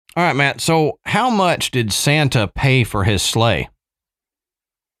All right, Matt. So how much did Santa pay for his sleigh?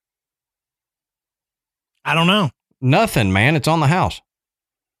 I don't know. Nothing, man. It's on the house.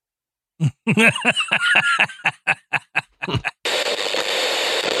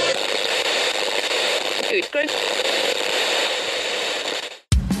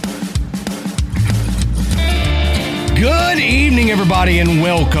 Good evening, everybody, and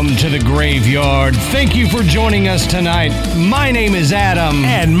welcome to the Graveyard. Thank you for joining us tonight. My name is Adam.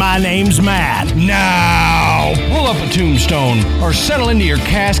 And my name's Matt. Now, pull up a tombstone or settle into your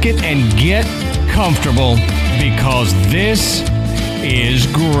casket and get comfortable because this is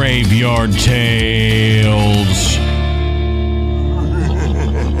Graveyard Tales.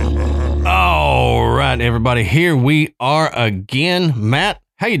 All right, everybody, here we are again. Matt,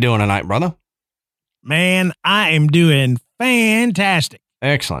 how you doing tonight, brother? Man, I am doing fantastic.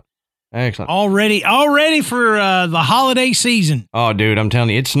 Excellent. All ready for the holiday season. Oh, dude, I'm telling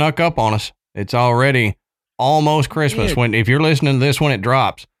you, it snuck up on us. It's already almost Christmas. If you're listening to this when it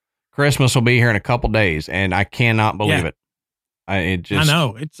drops, Christmas will be here in a couple days, and I cannot believe it. I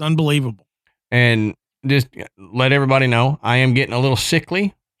know. It's unbelievable. And just let everybody know, I am getting a little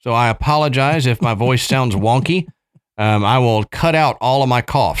sickly, so I apologize if my voice sounds wonky. I will cut out all of my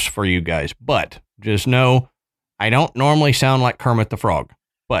coughs for you guys, but just know I don't normally sound like Kermit the Frog,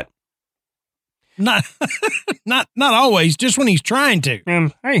 but not always, just when he's trying to.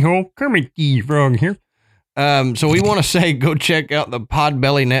 Hey ho, Kermit the Frog here. So we want to say, go check out the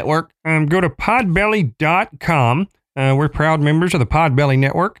Podbelly Network. Go to podbelly.com. We're proud members of the Podbelly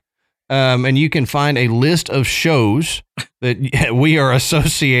Network. And you can find a list of shows that we are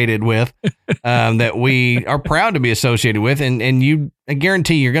associated with, that we are proud to be associated with. And I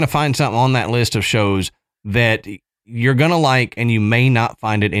guarantee you're going to find something on that list of shows that you're going to like, and you may not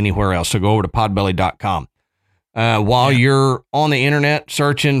find it anywhere else. So go over to podbelly.com. While you're on the internet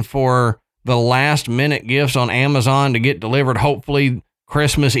searching for the last minute gifts on Amazon to get delivered, hopefully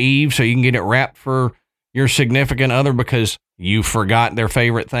Christmas Eve, so you can get it wrapped for your significant other because you forgot their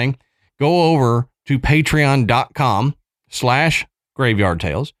favorite thing. Go over to patreon.com/Graveyard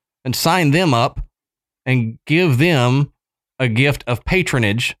Tales and sign them up and give them a gift of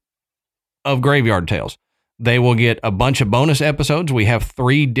patronage of Graveyard Tales. They will get a bunch of bonus episodes. We have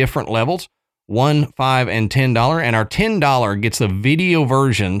 3 different levels, $1, $5, and $10. And our $10 gets the video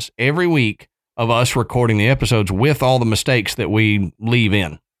versions every week of us recording the episodes with all the mistakes that we leave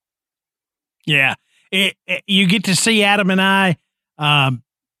in. Yeah. You get to see Adam and I,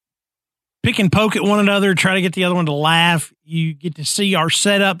 pick and poke at one another, try to get the other one to laugh. You get to see our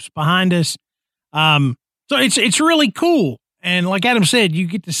setups behind us. So it's really cool. And like Adam said, you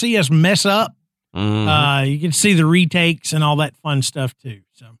get to see us mess up. Mm-hmm. You can see the retakes and all that fun stuff too.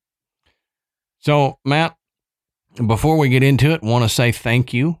 So Matt, before we get into it, want to say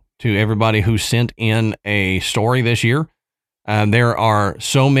thank you to everybody who sent in a story this year. There are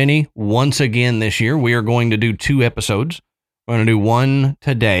so many. Once again this year, we are going to do 2 episodes. We're going to do one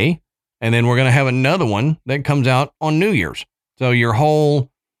today, and then we're going to have another one that comes out on New Year's. So your whole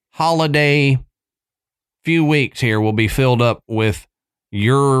holiday few weeks here will be filled up with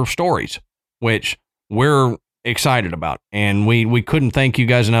your stories, which we're excited about. And we couldn't thank you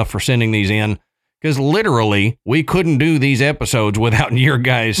guys enough for sending these in, because literally we couldn't do these episodes without your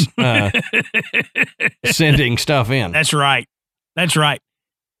guys sending stuff in. That's right.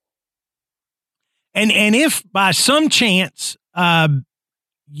 And if by some chance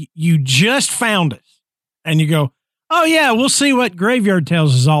you just found us and you go, oh yeah, we'll see what Graveyard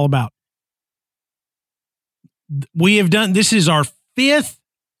Tales is all about. We have done, this is our 5th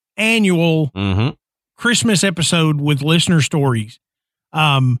annual Christmas episode with listener stories.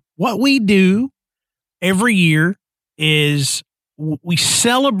 What we do every year is we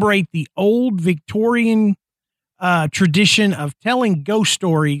celebrate the old Victorian tradition of telling ghost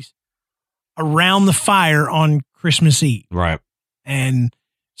stories around the fire on Christmas Eve. Right. And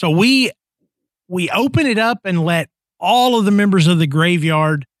so we open it up and let all of the members of the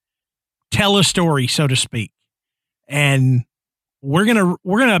graveyard tell a story, so to speak. And we're going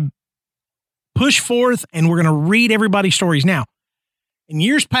to push forth and we're going to read everybody's stories. Now, in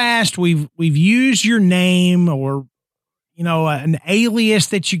years past, we've used your name or, an alias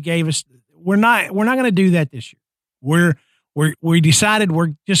that you gave us. We're not going to do that this year. We decided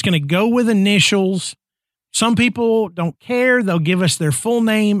we're just going to go with initials. Some people don't care. They'll give us their full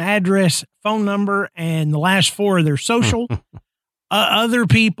name, address, phone number, and the last 4 of their social. Other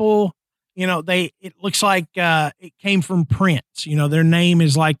people, it looks like it came from Prince. Their name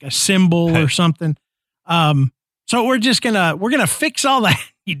is like a symbol or something. So we're gonna fix all that.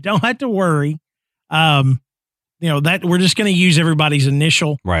 You don't have to worry. that we're just going to use everybody's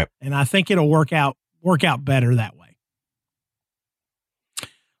initial. Right. And I think it'll work out better that way.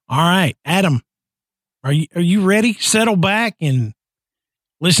 All right, Adam, are you ready? Settle back and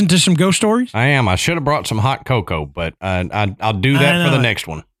listen to some ghost stories. I am. I should have brought some hot cocoa, but I'll do that for the next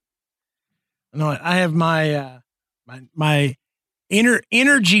one. No, I have my my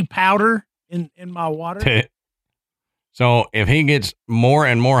energy powder in my water. So if he gets more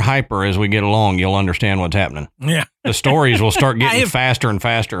and more hyper as we get along, you'll understand what's happening. Yeah. The stories will start getting faster and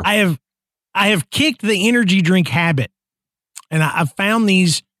faster. I have kicked the energy drink habit, and I've found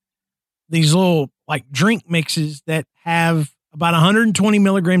these little like drink mixes that have about 120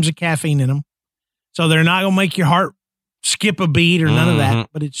 milligrams of caffeine in them. So they're not going to make your heart skip a beat or none of that,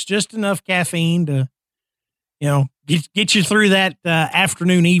 but it's just enough caffeine to, get you through that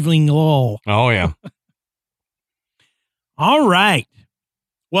afternoon, evening lull. Oh, yeah. All right.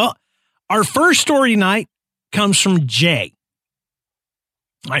 Well, our first story tonight comes from Jay.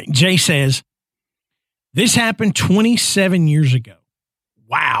 All right, Jay says, this happened 27 years ago.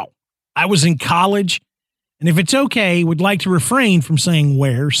 Wow. I was in college, and if it's okay, would like to refrain from saying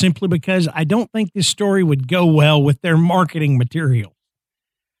where, simply because I don't think this story would go well with their marketing material.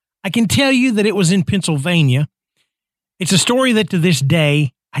 I can tell you that it was in Pennsylvania. It's a story that to this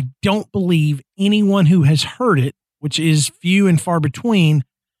day, I don't believe anyone who has heard it, which is few and far between,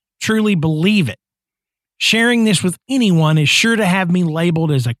 truly believe it. Sharing this with anyone is sure to have me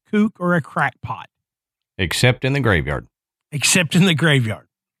labeled as a kook or a crackpot. Except in the graveyard. Except in the graveyard.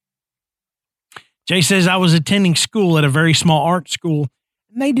 Jay says, I was attending school at a very small art school,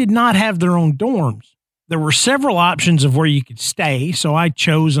 and they did not have their own dorms. There were several options of where you could stay, so I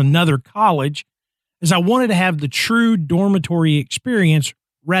chose another college as I wanted to have the true dormitory experience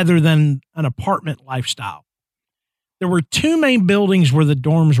rather than an apartment lifestyle. There were two main buildings where the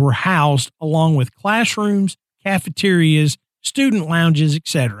dorms were housed, along with classrooms, cafeterias, student lounges,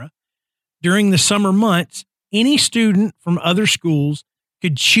 etc. During the summer months, any student from other schools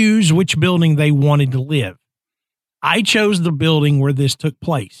could choose which building they wanted to live. I chose the building where this took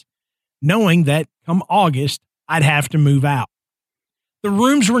place, knowing that come August, I'd have to move out. The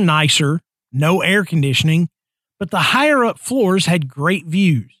rooms were nicer, no air conditioning, but the higher up floors had great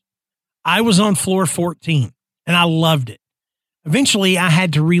views. I was on floor 14, and I loved it. Eventually, I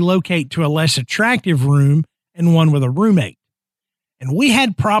had to relocate to a less attractive room and one with a roommate. And we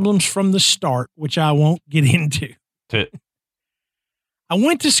had problems from the start, which I won't get into. I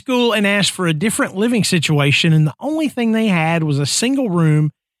went to school and asked for a different living situation, and the only thing they had was a single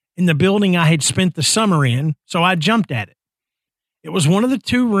room in the building I had spent the summer in, so I jumped at it. It was one of the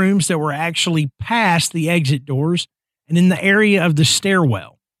two rooms that were actually past the exit doors and in the area of the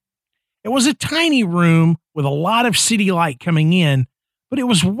stairwell. It was a tiny room with a lot of city light coming in, but it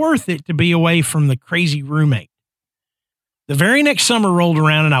was worth it to be away from the crazy roommate. The very next summer rolled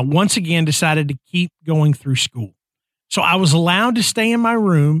around, and I once again decided to keep going through school. So I was allowed to stay in my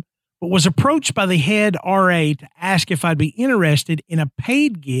room, but was approached by the head RA to ask if I'd be interested in a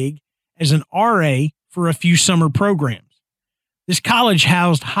paid gig as an RA for a few summer programs. This college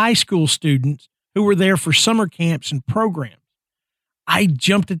housed high school students who were there for summer camps and programs. I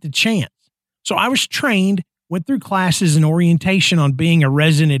jumped at the chance. So I was trained, went through classes and orientation on being a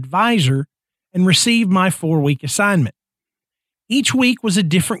resident advisor, and received my 4-week assignment. Each week was a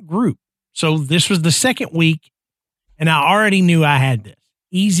different group. So this was the second week, and I already knew I had this.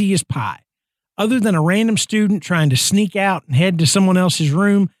 Easy as pie. Other than a random student trying to sneak out and head to someone else's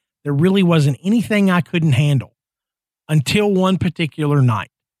room, there really wasn't anything I couldn't handle. Until one particular night.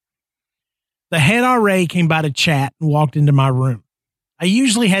 The head RA came by to chat and walked into my room. I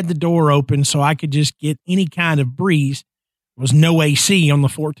usually had the door open so I could just get any kind of breeze. There was no AC on the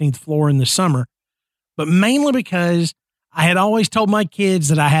 14th floor in the summer, but mainly because I had always told my kids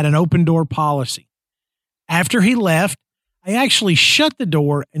that I had an open door policy. After he left, I actually shut the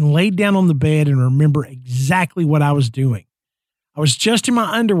door and laid down on the bed and remember exactly what I was doing. I was just in my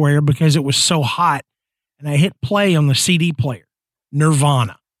underwear because it was so hot, and I hit play on the CD player,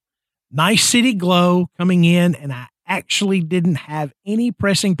 Nirvana. Nice city glow coming in, and I actually didn't have any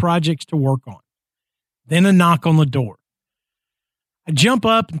pressing projects to work on. Then a knock on the door. I jump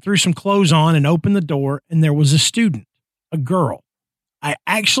up and threw some clothes on and opened the door, and there was a student, a girl. I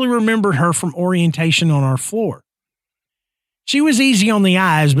actually remembered her from orientation on our floor. She was easy on the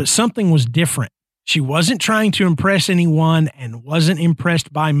eyes, but something was different. She wasn't trying to impress anyone and wasn't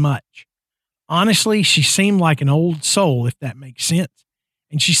impressed by much. Honestly, she seemed like an old soul, if that makes sense,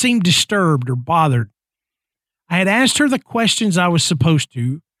 and she seemed disturbed or bothered. I had asked her the questions I was supposed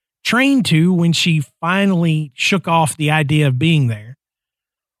to, trained to when she finally shook off the idea of being there.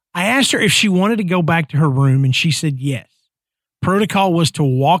 I asked her if she wanted to go back to her room, and she said yes. Protocol was to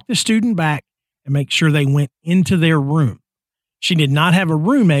walk the student back and make sure they went into their room. She did not have a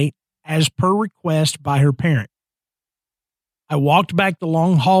roommate, as per request by her parent. I walked back the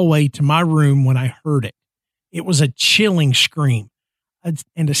long hallway to my room when I heard it. It was a chilling scream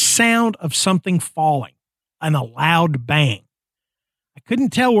and a sound of something falling and a loud bang. I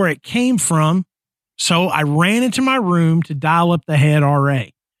couldn't tell where it came from, so I ran into my room to dial up the head RA.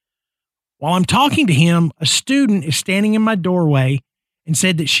 While I'm talking to him, a student is standing in my doorway and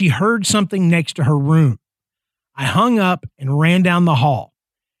said that she heard something next to her room. I hung up and ran down the hall.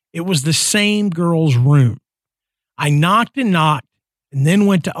 It was the same girl's room. I knocked and then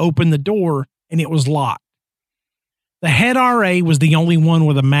went to open the door, and it was locked. The head RA was the only one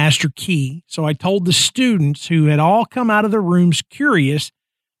with a master key, so I told the students, who had all come out of their rooms curious,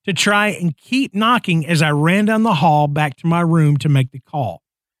 to try and keep knocking as I ran down the hall back to my room to make the call.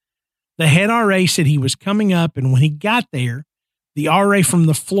 The head RA said he was coming up, and when he got there, the RA from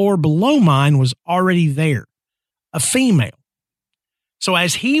the floor below mine was already there, a female. So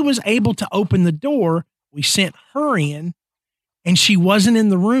as he was able to open the door, we sent her in, and she wasn't in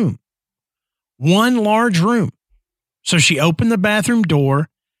the room. One large room. So she opened the bathroom door,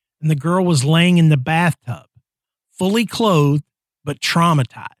 and the girl was laying in the bathtub, fully clothed but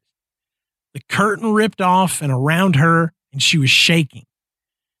traumatized. The curtain ripped off and around her, and she was shaking.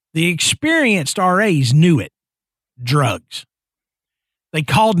 The experienced RAs knew it. Drugs. They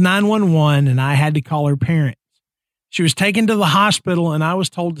called 911, and I had to call her parents. She was taken to the hospital, and I was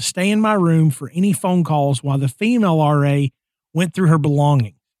told to stay in my room for any phone calls while the female RA went through her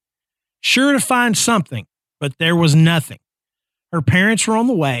belongings. Sure to find something, but there was nothing. Her parents were on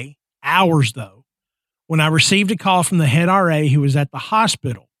the way, hours though, when I received a call from the head RA who was at the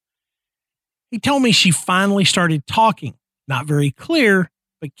hospital. He told me she finally started talking, not very clear,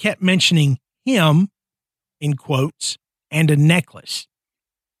 but kept mentioning him, in quotes, and a necklace.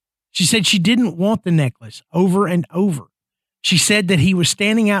 She said she didn't want the necklace over and over. She said that he was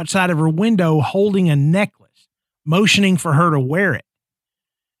standing outside of her window holding a necklace, motioning for her to wear it.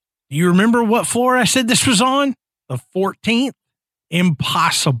 Do you remember what floor I said this was on? The 14th?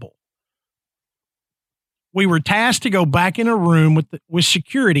 Impossible. We were tasked to go back in a room with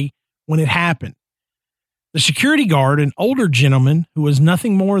security when it happened. The security guard, an older gentleman who was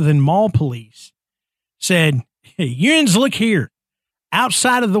nothing more than mall police, said, "Hey, Yuns, look here.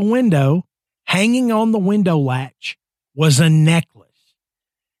 Outside of the window, hanging on the window latch, was a necklace.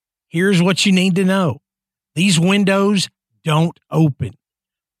 Here's what you need to know. These windows don't open.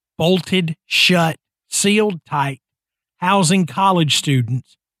 Bolted, shut, sealed tight, housing college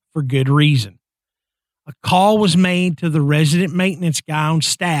students for good reason." A call was made to the resident maintenance guy on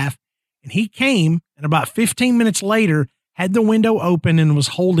staff, and he came, and about 15 minutes later had the window open and was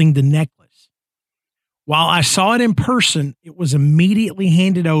holding the necklace. While I saw it in person, it was immediately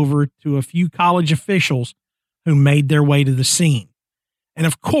handed over to a few college officials who made their way to the scene. And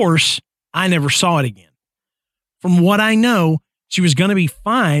of course, I never saw it again. From what I know, she was going to be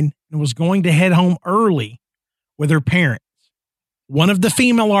fine and was going to head home early with her parents. One of the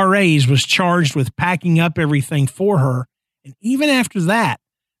female RAs was charged with packing up everything for her, and even after that,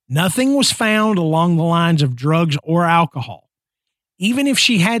 nothing was found along the lines of drugs or alcohol. Even if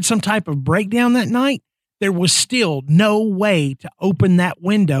she had some type of breakdown that night, there was still no way to open that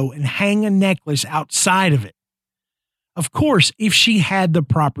window and hang a necklace outside of it. Of course, if she had the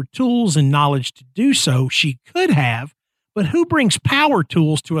proper tools and knowledge to do so, she could have, but who brings power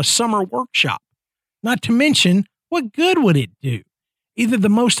tools to a summer workshop? Not to mention, what good would it do? Either the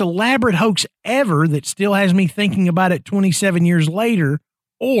most elaborate hoax ever that still has me thinking about it 27 years later,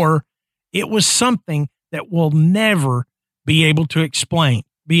 or it was something that will never be able to be explained.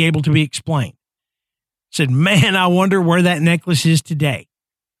 Said, man, I wonder where that necklace is today.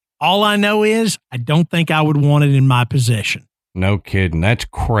 All I know is I don't think I would want it in my possession. No kidding. That's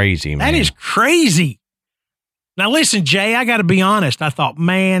crazy, man. That is crazy. Now listen, Jay, I got to be honest. I thought,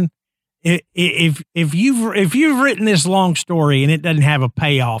 man, if you've written this long story and it doesn't have a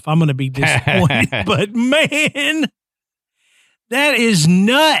payoff, I'm going to be disappointed. But man, that is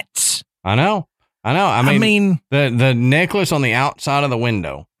nuts. I know. I mean, the necklace on the outside of the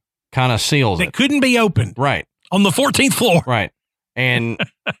window kind of seals it. It couldn't be opened. Right. On the 14th floor. Right. And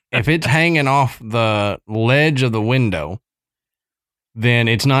if it's hanging off the ledge of the window, then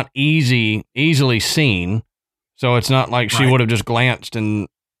it's not easily seen. So it's not like she would have just glanced and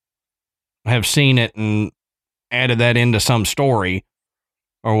have seen it and added that into some story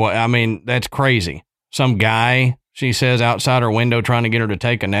or what. I mean, that's crazy. Some guy, she says, outside her window trying to get her to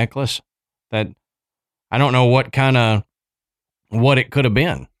take a necklace that I don't know what it could have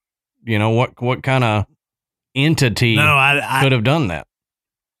been. what kind of entity could have done that?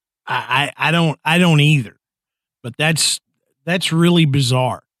 I don't either. But that's really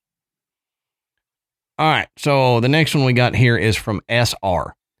bizarre. All right. So the next one we got here is from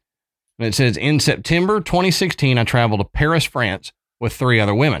SR. And it says, in September 2016, I traveled to Paris, France with 3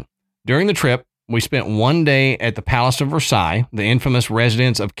 other women. During the trip, we spent one day at the Palace of Versailles, the infamous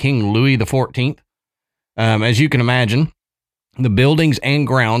residence of King Louis XIV. As you can imagine, the buildings and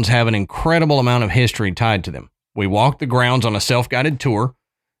grounds have an incredible amount of history tied to them. We walked the grounds on a self-guided tour,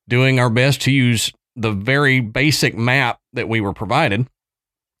 doing our best to use the very basic map that we were provided.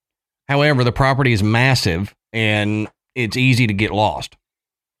 However, the property is massive and it's easy to get lost.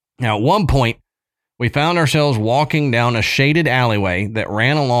 Now, at one point, we found ourselves walking down a shaded alleyway that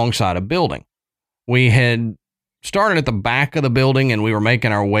ran alongside a building. We had started at the back of the building and we were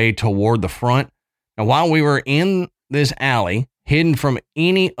making our way toward the front. Now, while we were in this alley, hidden from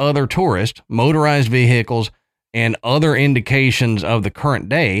any other tourist, motorized vehicles, and other indications of the current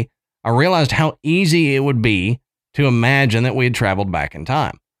day, I realized how easy it would be to imagine that we had traveled back in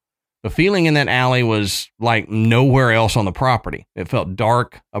time. The feeling in that alley was like nowhere else on the property. It felt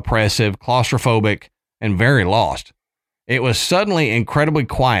dark, oppressive, claustrophobic, and very lost. It was suddenly incredibly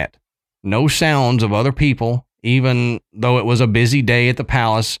quiet. No sounds of other people, even though it was a busy day at the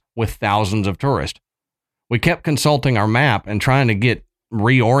palace with thousands of tourists. We kept consulting our map and trying to get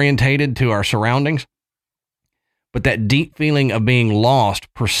reorientated to our surroundings, but that deep feeling of being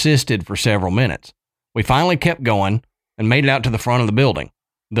lost persisted for several minutes. We finally kept going and made it out to the front of the building.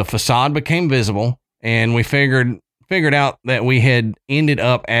 The facade became visible, and we figured out that we had ended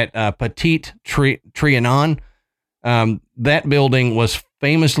up at Petit Trianon. That building was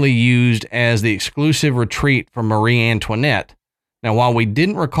famously used as the exclusive retreat for Marie Antoinette. Now, while we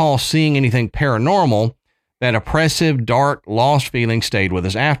didn't recall seeing anything paranormal, that oppressive, dark, lost feeling stayed with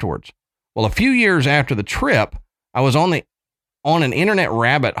us afterwards. Well, a few years after the trip, I was on an internet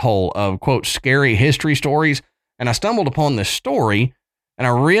rabbit hole of, quote, scary history stories, and I stumbled upon this story, and I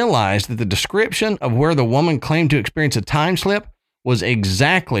realized that the description of where the woman claimed to experience a time slip was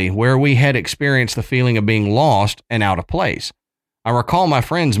exactly where we had experienced the feeling of being lost and out of place. I recall my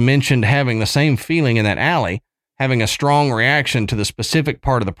friends mentioned having the same feeling in that alley, having a strong reaction to the specific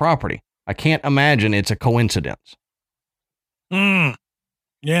part of the property. I can't imagine it's a coincidence. Yeah,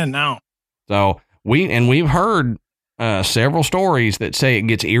 no. So we've heard several stories that say it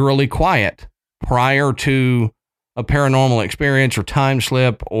gets eerily quiet prior to a paranormal experience or time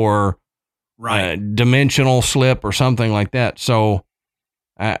slip or dimensional slip or something like that. So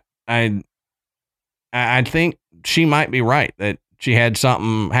I think she might be right that she had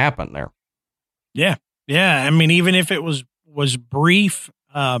something happen there. Yeah. Yeah. I mean, even if it was brief,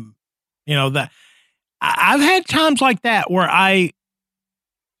 that I've had times like that where I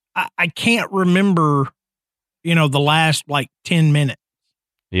can't remember, the last like 10 minutes.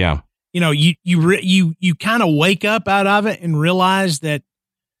 Yeah. You kind of wake up out of it and realize that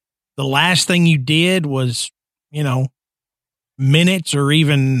the last thing you did was, minutes or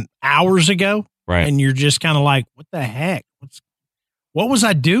even hours ago. Right. And you're just kind of like, what the heck? What was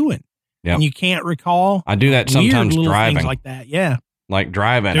I doing? Yeah. And you can't recall. I do that sometimes driving. Things like that. Yeah. Like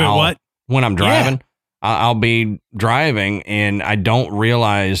driving. When I'm driving, I'll be driving and I don't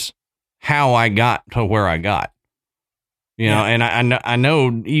realize how I got to where I got. And I know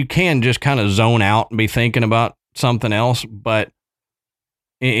you can just kind of zone out and be thinking about something else, but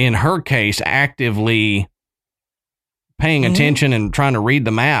in her case, actively paying attention and trying to read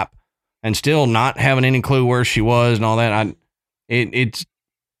the map and still not having any clue where she was and all that, it's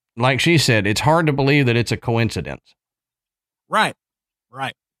like she said, it's hard to believe that it's a coincidence. Right.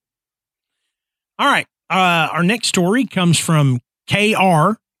 All right. Our next story comes from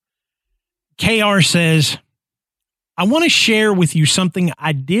KR. KR says, I want to share with you something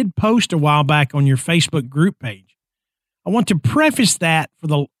I did post a while back on your Facebook group page. I want to preface that for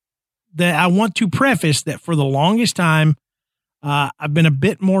the longest time, I've been a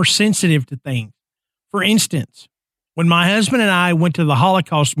bit more sensitive to things. For instance, when my husband and I went to the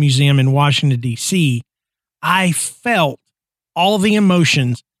Holocaust Museum in Washington, D.C., I felt all the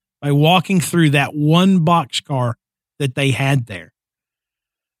emotions by walking through that one boxcar that they had there.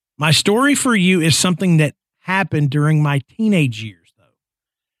 My story for you is something that happened during my teenage years, though.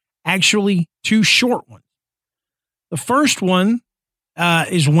 Actually, 2 short ones. The first one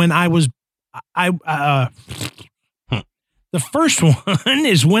is when I was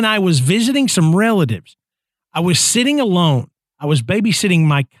visiting some relatives. I was sitting alone. I was babysitting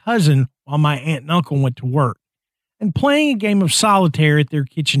my cousin while my aunt and uncle went to work and playing a game of solitaire at their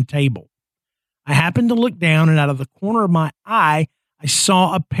kitchen table. I happened to look down, and out of the corner of my eye, I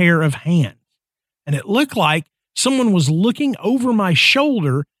saw a pair of hands, and it looked like someone was looking over my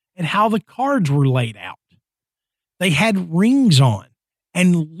shoulder at how the cards were laid out. They had rings on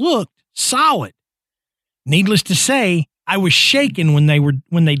and looked solid. Needless to say, I was shaken when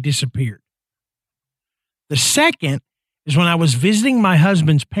they disappeared. The second is when I was visiting my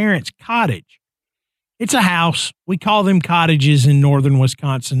husband's parents' cottage. It's a house. We call them cottages in northern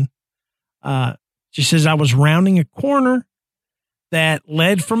Wisconsin. She says I was rounding a corner that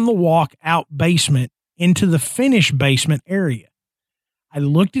led from the walk-out basement into the finished basement area. I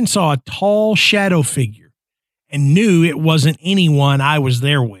looked and saw a tall shadow figure and knew it wasn't anyone I was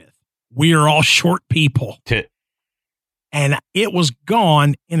there with. We are all short people. And it was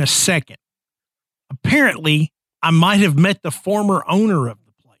gone in a second. Apparently, I might have met the former owner of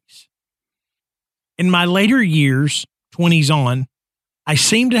the place. In my later years, 20s on, I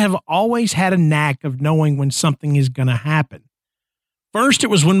seem to have always had a knack of knowing when something is going to happen. First, it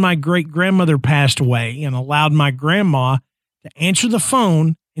was when my great-grandmother passed away and allowed my grandma to answer the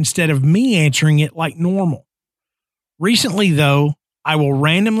phone instead of me answering it like normal. Recently, though, I will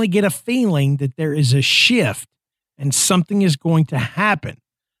randomly get a feeling that there is a shift and something is going to happen,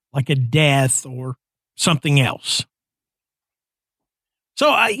 like a death or something else. So,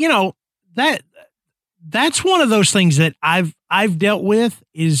 that's one of those things that I've dealt with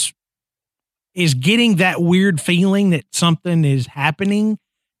is getting that weird feeling that something is happening,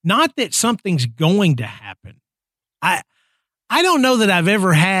 not that something's going to happen. I don't know that I've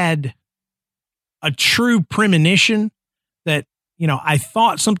ever had a true premonition that, I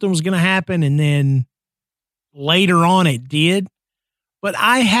thought something was going to happen and then later on it did, but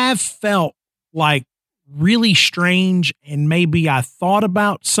I have felt like really strange and maybe I thought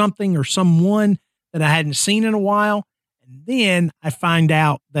about something or someone that I hadn't seen in a while. And then I find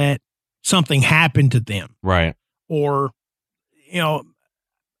out that something happened to them. Right. Or,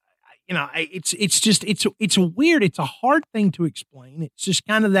 it's weird. It's a hard thing to explain. It's just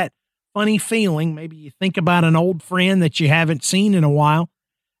kind of that funny feeling. Maybe you think about an old friend that you haven't seen in a while.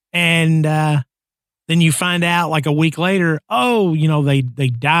 And, then you find out like a week later, they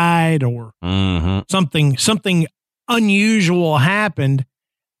died or something unusual happened.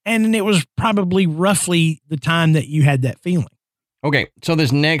 And it was probably roughly the time that you had that feeling. Okay. So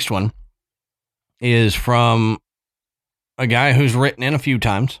this next one is from a guy who's written in a few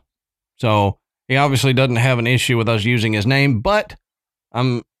times. So he obviously doesn't have an issue with us using his name, but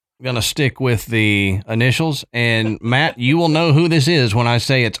I'm going to stick with the initials. And Matt, you will know who this is when I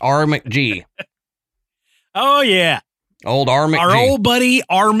say it's R. McG. Oh, yeah. Old R. McG. Our old buddy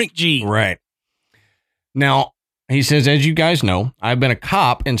R. McG. Right. Now, he says, as you guys know, I've been a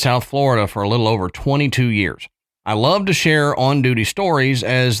cop in South Florida for a little over 22 years. I love to share on-duty stories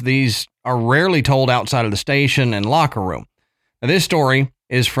as these are rarely told outside of the station and locker room. Now, this story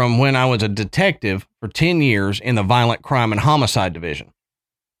is from when I was a detective for 10 years in the Violent Crime and Homicide Division.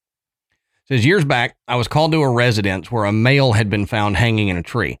 It says, years back, I was called to a residence where a male had been found hanging in a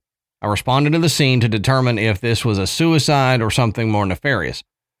tree. I responded to the scene to determine if this was a suicide or something more nefarious.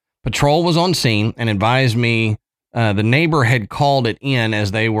 Patrol was on scene and advised me the neighbor had called it in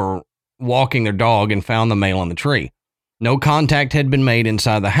as they were walking their dog and found the male in the tree. No contact had been made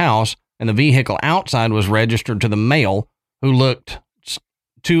inside the house, and the vehicle outside was registered to a male who looked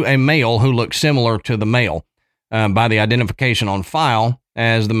similar to the male by the identification on file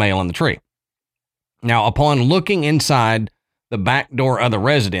as the male in the tree. Now, upon looking inside the back door of the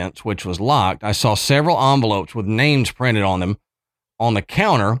residence, which was locked, I saw several envelopes with names printed on them on the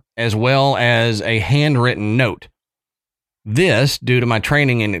counter, as well as a handwritten note. This, due to my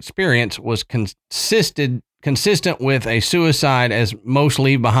training and experience, was consistent with a suicide, as most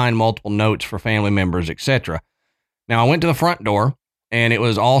leave behind multiple notes for family members, etc. Now, I went to the front door, and it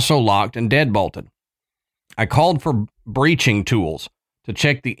was also locked and deadbolted. I called for breaching tools to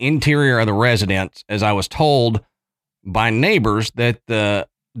check the interior of the residence, as I was told by neighbors that the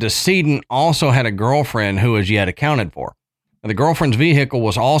decedent also had a girlfriend who was yet accounted for. Now, the girlfriend's vehicle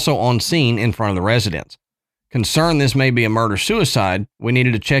was also on scene in front of the residence. Concerned this may be a murder-suicide, we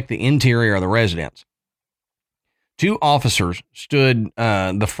needed to check the interior of the residence. 2 officers stood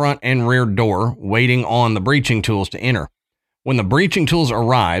the front and rear door waiting on the breaching tools to enter. When the breaching tools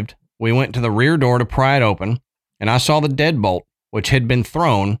arrived, we went to the rear door to pry it open, and I saw the deadbolt, which had been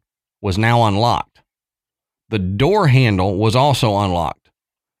thrown, was now unlocked. The door handle was also unlocked.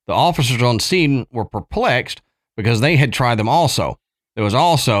 The officers on scene were perplexed because they had tried them also. There was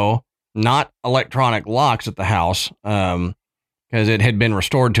also not electronic locks at the house because it had been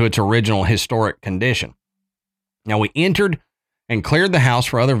restored to its original historic condition. Now, we entered and cleared the house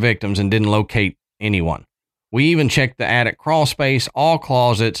for other victims and didn't locate anyone. We even checked the attic crawl space, all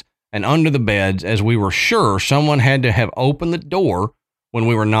closets, and under the beds, as we were sure someone had to have opened the door when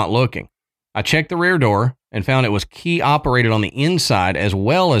we were not looking. I checked the rear door and found it was key operated on the inside as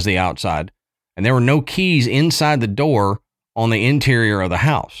well as the outside, and there were no keys inside the door on the interior of the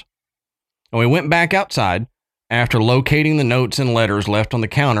house. And we went back outside after locating the notes and letters left on the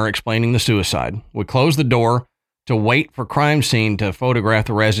counter explaining the suicide. We closed the door to wait for crime scene to photograph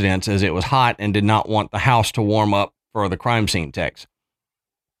the residence, as it was hot and did not want the house to warm up for the crime scene techs.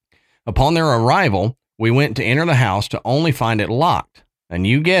 Upon their arrival, we went to enter the house to only find it locked, and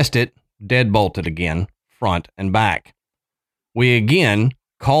you guessed it, deadbolted again, front and back. We again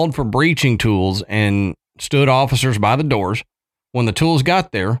called for breaching tools and stood officers by the doors. When the tools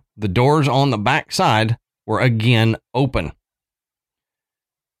got there, the doors on the back side were again open.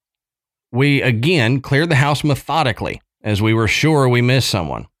 We again cleared the house methodically, as we were sure we missed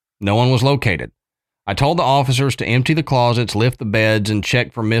someone. No one was located. I told the officers to empty the closets, lift the beds, and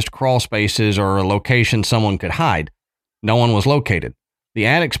check for missed crawl spaces or a location someone could hide. No one was located. The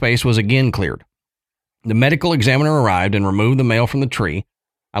attic space was again cleared. The medical examiner arrived and removed the mail from the tree.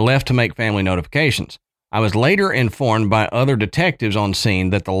 I left to make family notifications. I was later informed by other detectives on scene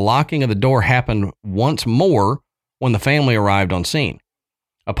that the locking of the door happened once more when the family arrived on scene.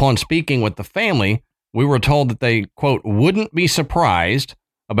 Upon speaking with the family, we were told that they, quote, wouldn't be surprised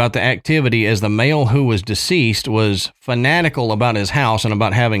about the activity, as the male who was deceased was fanatical about his house and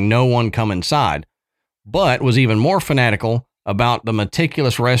about having no one come inside, but was even more fanatical about the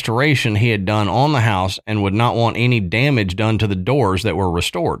meticulous restoration he had done on the house and would not want any damage done to the doors that were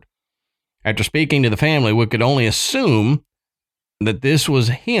restored. After speaking to the family, we could only assume that this was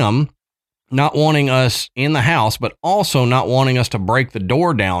him not wanting us in the house, but also not wanting us to break the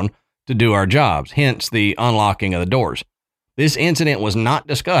door down to do our jobs, hence the unlocking of the doors. This incident was not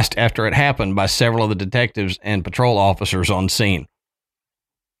discussed after it happened by several of the detectives and patrol officers on scene.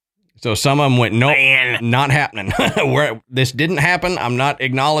 So some of them went, nope, not happening. This didn't happen. I'm not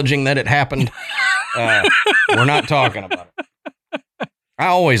acknowledging that it happened. We're not talking about it. I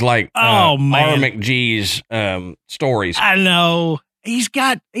always like R. McGee's stories. I know. He's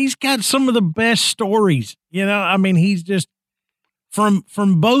got some of the best stories. You know, I mean, he's just from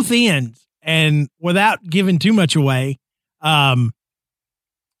both ends, and without giving too much away,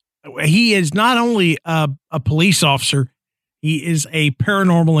 he is not only a police officer, he is a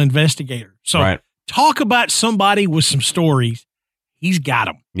paranormal investigator. So Talk about somebody with some stories. He's got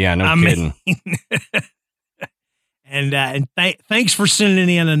them. Yeah, no kidding. And thanks for sending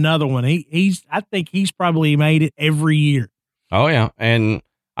in another one. I think he's probably made it every year. Oh yeah, and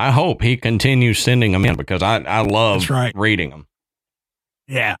I hope he continues sending them in, because I love reading them.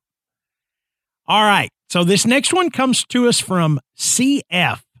 Yeah. All right. So this next one comes to us from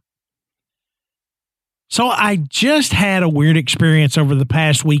CF. So I just had a weird experience over the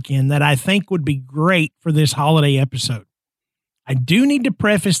past weekend that I think would be great for this holiday episode. I do need to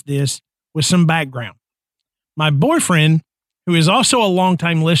preface this with some background. My boyfriend, who is also a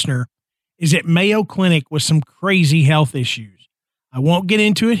longtime listener, is at Mayo Clinic with some crazy health issues. I won't get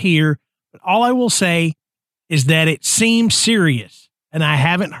into it here, but all I will say is that it seems serious, and I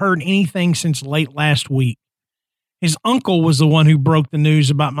haven't heard anything since late last week. His uncle was the one who broke the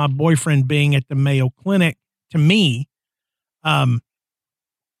news about my boyfriend being at the Mayo Clinic to me. And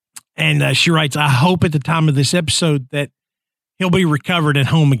she writes, I hope at the time of this episode that he'll be recovered at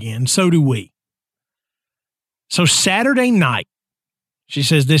home again. So do we. So Saturday night, she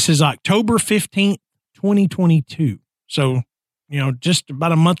says this is October 15th, 2022. So, you know, just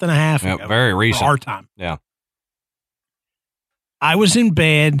about a month and a half ago. Very recent. Our time. Yeah. I was in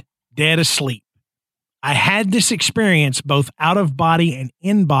bed, dead asleep. I had this experience both out of body and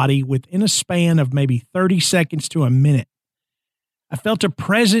in body within a span of maybe 30 seconds to a minute. I felt a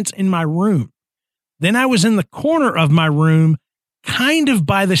presence in my room. Then I was in the corner of my room, kind of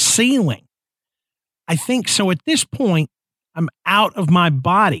by the ceiling. I think so. At this point, I'm out of my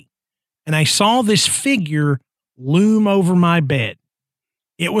body, and I saw this figure loom over my bed.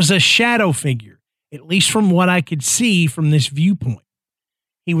 It was a shadow figure, at least from what I could see from this viewpoint.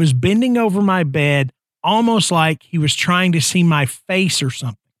 He was bending over my bed, almost like he was trying to see my face or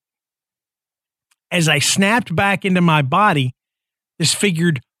something. As I snapped back into my body, this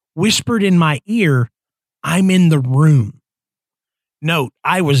figure whispered in my ear, I'm in the room. Note,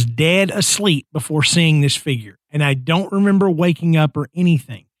 I was dead asleep before seeing this figure, and I don't remember waking up or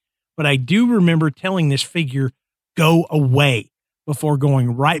anything, but I do remember telling this figure, go away, before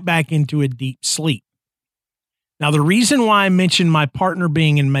going right back into a deep sleep. Now, the reason why I mentioned my partner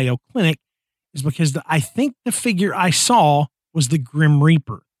being in Mayo Clinic is because I think the figure I saw was the Grim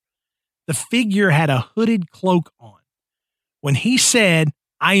Reaper. The figure had a hooded cloak on. When he said,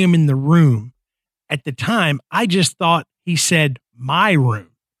 "I am in the room," at the time, I just thought he said my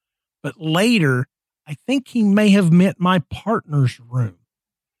room. But later, I think he may have meant my partner's room.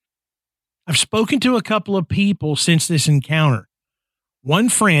 I've spoken to a couple of people since this encounter. One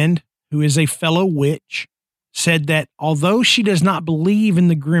friend, who is a fellow witch, said that although she does not believe in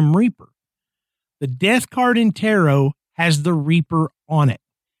the Grim Reaper, the death card in tarot has the Reaper on it.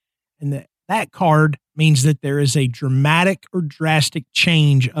 And that card means that there is a dramatic or drastic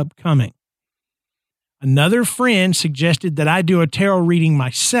change upcoming. Another friend suggested that I do a tarot reading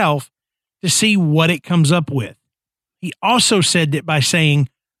myself to see what it comes up with. He also said that by saying,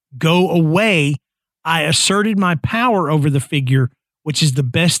 "Go away," I asserted my power over the figure, which is the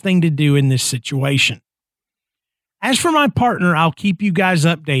best thing to do in this situation. As for my partner, I'll keep you guys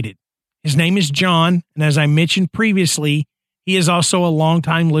updated. His name is John, and as I mentioned previously, he is also a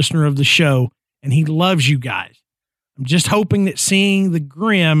longtime listener of the show, and he loves you guys. I'm just hoping that seeing the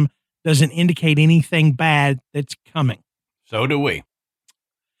Grim doesn't indicate anything bad that's coming. So do we.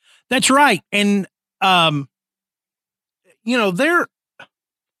 That's right. And, there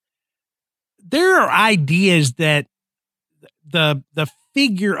are ideas that the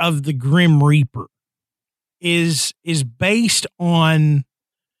figure of the Grim Reaper is based on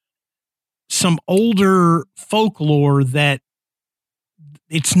some older folklore that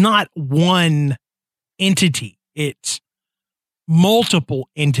it's not one entity. It's multiple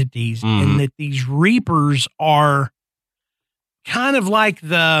entities, and that these Reapers are kind of like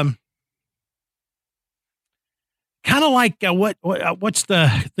what's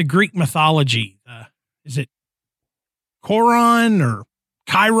the Greek mythology? Is it Choron or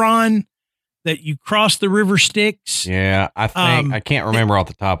Chiron that you cross the river Styx? Yeah, I think I can't remember off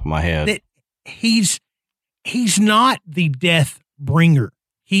the top of my head. That he's not the death bringer.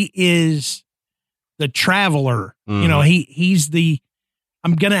 He is the traveler. You know, he's the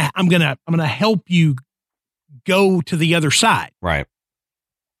I'm gonna help you go to the other side. Right.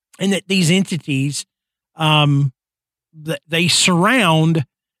 And that these entities they surround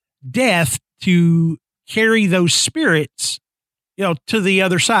death to carry those spirits, to the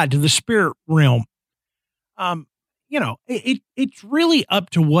other side, to the spirit realm. It's really up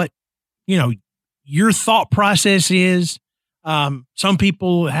to what, your thought process is. Some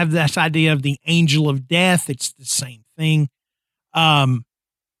people have this idea of the angel of death. It's the same thing.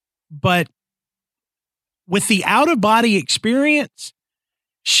 But with the out-of-body experience,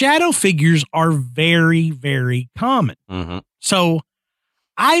 shadow figures are very, very common. So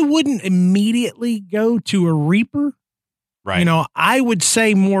I wouldn't immediately go to a Reaper. Right. I would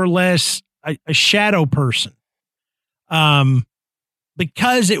say more or less a shadow person.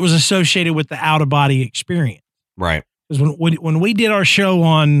 Because it was associated with the out-of-body experience. Right. Because when we did our show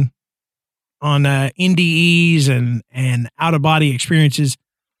on NDEs and out-of-body experiences,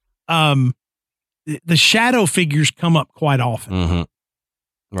 the shadow figures come up quite often.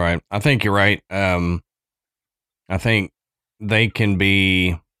 Right. I think you're right. I think they can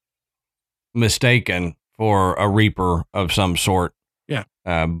be mistaken for a Reaper of some sort. Yeah.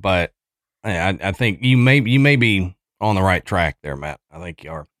 But I think you may be on the right track there, Matt. I think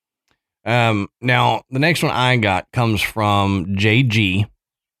you are. Now the next one I got comes from JG,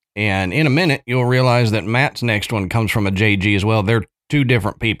 and in a minute you'll realize that Matt's next one comes from a JG as well. They're two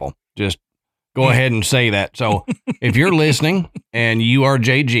different people. Just go ahead and say that. So if you're listening and you are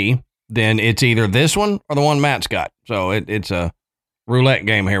JG, then it's either this one or the one Matt's got. So it's a roulette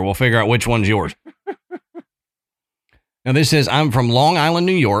game here. We'll figure out which one's yours. Now this says, I'm from Long Island,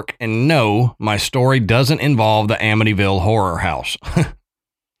 New York, and no, my story doesn't involve the Amityville Horror House.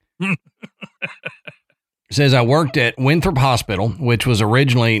 It says, I worked at Winthrop Hospital, which was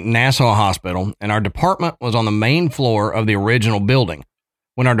originally Nassau Hospital, and our department was on the main floor of the original building.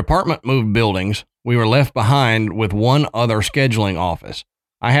 When our department moved buildings, we were left behind with one other scheduling office.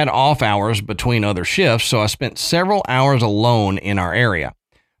 I had off hours between other shifts, so I spent several hours alone in our area.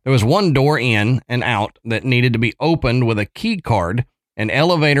 There was one door in and out that needed to be opened with a key card. An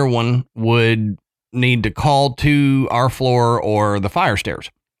elevator one would need to call to our floor or the fire stairs.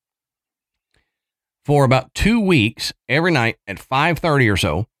 For about 2 weeks, every night at 5:30 or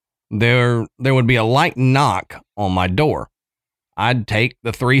so, there would be a light knock on my door. I'd take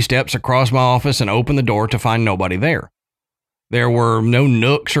the 3 steps across my office and open the door to find nobody there. There were no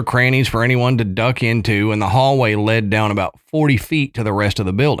nooks or crannies for anyone to duck into, and the hallway led down about 40 feet to the rest of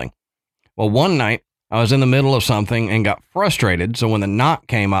the building. Well, one night, I was in the middle of something and got frustrated, so when the knock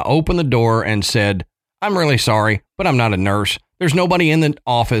came, I opened the door and said, I'm really sorry, but I'm not a nurse. There's nobody in the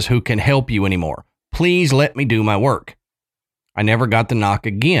office who can help you anymore. Please let me do my work. I never got the knock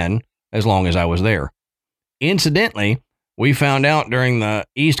again, as long as I was there. Incidentally, we found out during the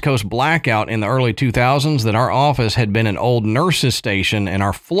East Coast blackout in the early 2000s that our office had been an old nurse's station and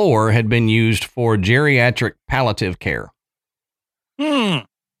our floor had been used for geriatric palliative care. So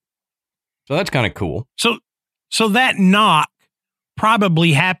that's kind of cool. So that knock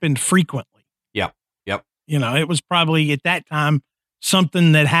probably happened frequently. Yep. You know, it was probably at that time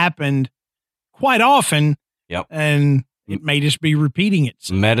something that happened quite often. Yep. And it may just be repeating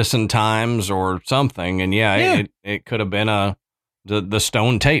itself. Medicine times or something. And it could have been the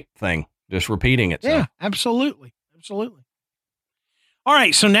stone tape thing, just repeating itself. Yeah, absolutely. Absolutely. All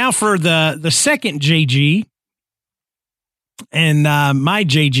right. So now for the second JG. And my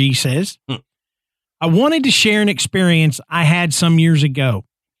JG says, I wanted to share an experience I had some years ago.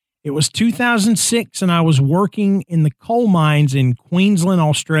 It was 2006 and I was working in the coal mines in Queensland,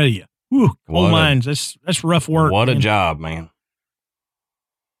 Australia. Whew, coal mines. That's rough work. What a job, man.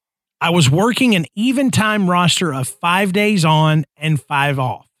 I was working an even time roster of 5 days on and 5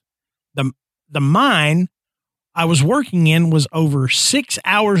 off. The mine I was working in was over 6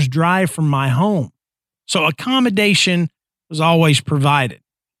 hours drive from my home. So accommodation was always provided.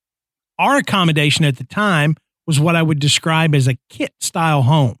 Our accommodation at the time was what I would describe as a kit style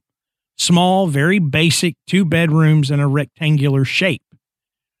home. Small, very basic 2 bedrooms and a rectangular shape.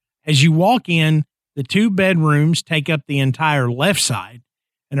 As you walk in, the 2 bedrooms take up the entire left side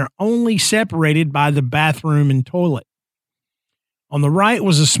and are only separated by the bathroom and toilet. On the right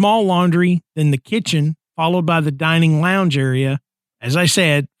was a small laundry, then the kitchen, followed by the dining lounge area. As I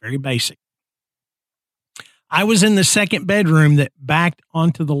said, very basic. I was in the second bedroom that backed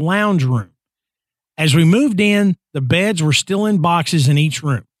onto the lounge room. As we moved in, the beds were still in boxes in each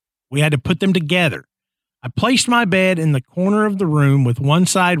room. We had to put them together. I placed my bed in the corner of the room with one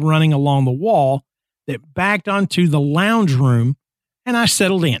side running along the wall that backed onto the lounge room, and I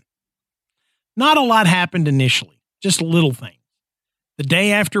settled in. Not a lot happened initially, just little things. The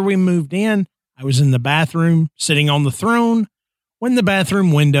day after we moved in, I was in the bathroom sitting on the throne when the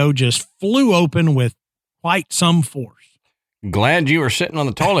bathroom window just flew open with quite some force. Glad you were sitting on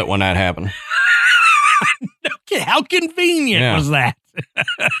the toilet when that happened. How convenient was that?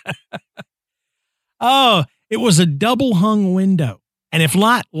 Oh, it was a double hung window, and if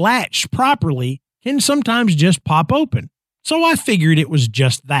not latched properly, can sometimes just pop open. So I figured it was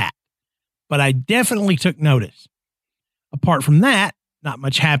just that, but I definitely took notice. Apart from that, not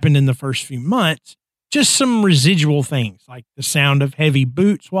much happened in the first few months, just some residual things like the sound of heavy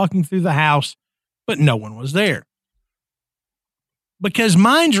boots walking through the house, but no one was there. Because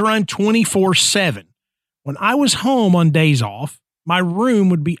mines run 24/7, when I was home on days off, my room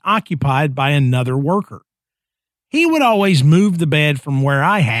would be occupied by another worker. He would always move the bed from where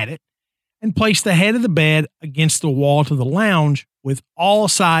I had it and place the head of the bed against the wall to the lounge with all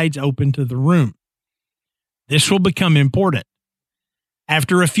sides open to the room. This will become important.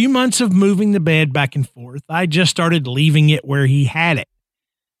 After a few months of moving the bed back and forth, I just started leaving it where he had it.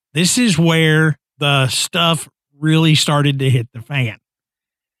 This is where the stuff really started to hit the fan.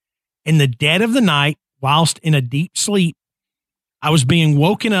 In the dead of the night, whilst in a deep sleep, I was being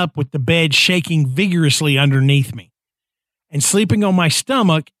woken up with the bed shaking vigorously underneath me. And sleeping on my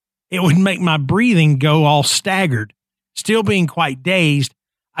stomach, it would make my breathing go all staggered. Still being quite dazed,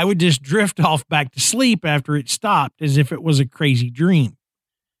 I would just drift off back to sleep after it stopped as if it was a crazy dream.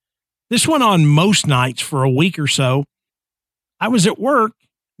 This went on most nights for a week or so. I was at work,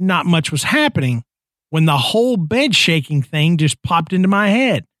 not much was happening, when the whole bed shaking thing just popped into my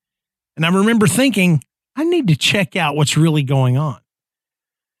head. And I remember thinking, I need to check out what's really going on.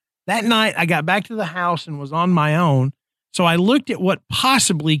 That night, I got back to the house and was on my own, so I looked at what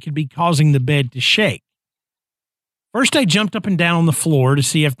possibly could be causing the bed to shake. First, I jumped up and down on the floor to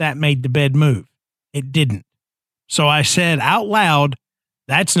see if that made the bed move. It didn't. So I said out loud,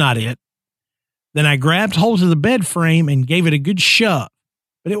 "That's not it." Then I grabbed hold of the bed frame and gave it a good shove,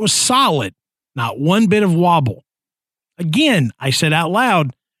 but it was solid, not one bit of wobble. Again, I said out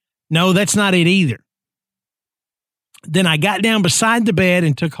loud, "No, that's not it either." Then I got down beside the bed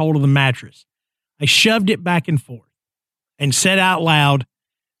and took hold of the mattress. I shoved it back and forth and said out loud,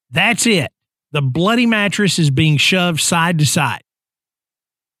 "That's it. The bloody mattress is being shoved side to side."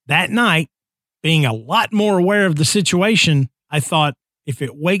 That night, being a lot more aware of the situation, I thought, if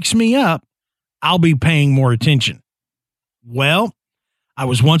it wakes me up, I'll be paying more attention. Well, I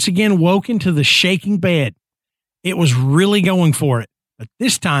was once again woken to the shaking bed. It was really going for it, but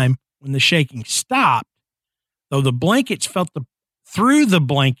this time, when the shaking stopped, though the blankets through the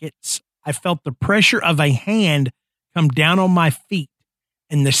blankets, I felt the pressure of a hand come down on my feet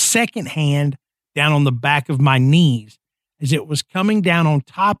and the second hand down on the back of my knees as it was coming down on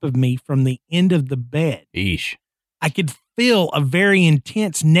top of me from the end of the bed. Eesh. I could feel a very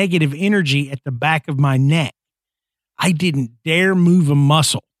intense negative energy at the back of my neck. I didn't dare move a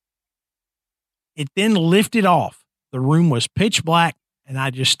muscle. It then lifted off. The room was pitch black, and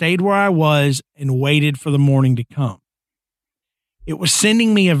I just stayed where I was and waited for the morning to come. It was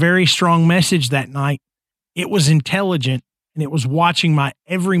sending me a very strong message that night. It was intelligent, and it was watching my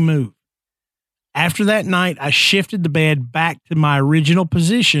every move. After that night, I shifted the bed back to my original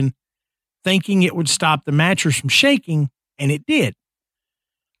position, thinking it would stop the mattress from shaking, and it did.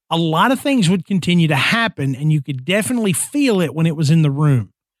 A lot of things would continue to happen, and you could definitely feel it when it was in the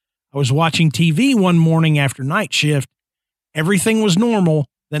room. I was watching TV one morning after night shift. Everything was normal.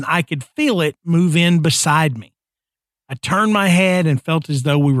 Then I could feel it move in beside me. I turned my head and felt as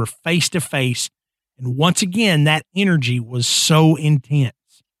though we were face to face. And once again, that energy was so intense.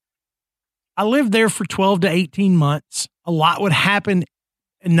 I lived there for 12 to 18 months. A lot would happen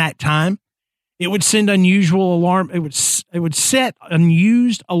in that time. It would send unusual alarm. It would set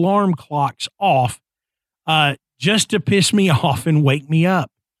unused alarm clocks off just to piss me off and wake me up.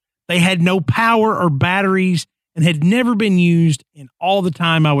 They had no power or batteries and had never been used in all the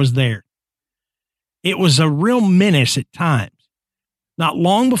time I was there. It was a real menace at times. Not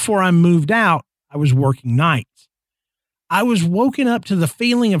long before I moved out, I was working nights. I was woken up to the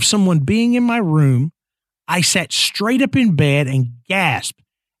feeling of someone being in my room. I sat straight up in bed and gasped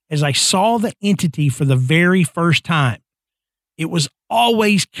as I saw the entity for the very first time. It was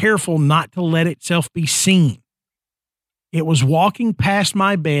always careful not to let itself be seen. It was walking past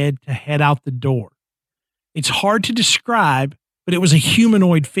my bed to head out the door. It's hard to describe, but it was a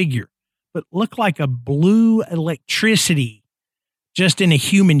humanoid figure, but looked like a blue electricity just in a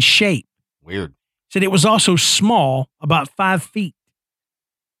human shape. Weird. Said it was also small, about 5 feet.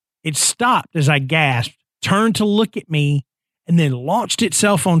 It stopped as I gasped, turned to look at me, and then launched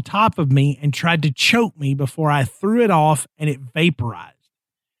itself on top of me and tried to choke me before I threw it off and it vaporized.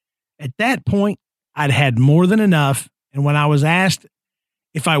 At that point, I'd had more than enough, and when I was asked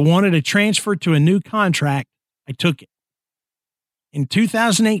if I wanted a transfer to a new contract, I took it. In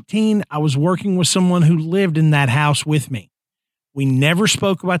 2018, I was working with someone who lived in that house with me. We never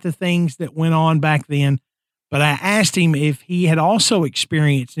spoke about the things that went on back then, but I asked him if he had also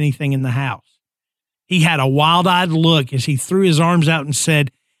experienced anything in the house. He had a wild-eyed look as he threw his arms out and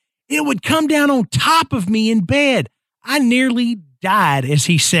said, "It would come down on top of me in bed. I nearly died," as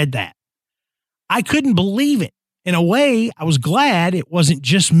he said that. I couldn't believe it. In a way, I was glad it wasn't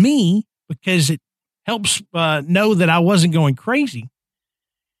just me because it helps know that I wasn't going crazy.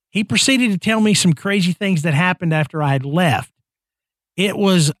 He proceeded to tell me some crazy things that happened after I had left. It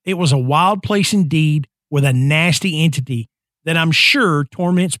was a wild place indeed with a nasty entity that I'm sure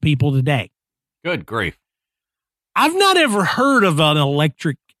torments people today. Good grief. I've not ever heard of an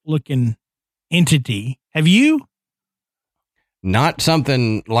electric looking entity. Have you? Not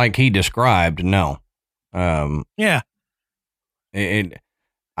something like he described, no. Yeah.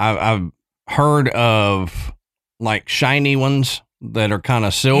 I've heard of like shiny ones that are kind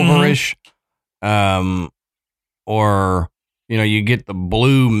of silverish, or you get the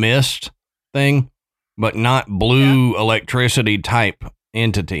blue mist thing, but not blue electricity type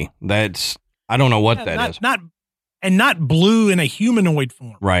entity. I don't know what that is. Not blue in a humanoid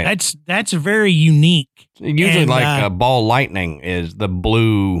form. Right. That's very unique. Usually, like a ball lightning is the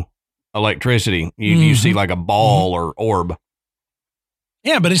blue electricity. You see like a ball or orb.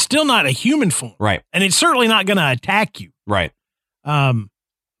 Yeah, but it's still not a human form. Right. And it's certainly not going to attack you. Right. Man,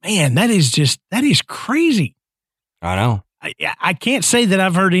 that is crazy. I know. I can't say that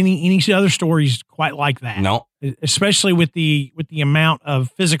I've heard any other stories quite like that. No. Especially with the amount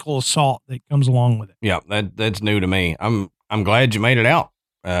of physical assault that comes along with it. Yeah, that's new to me. I'm glad you made it out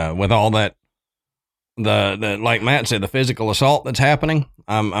with all that. The like Matt said, the physical assault that's happening.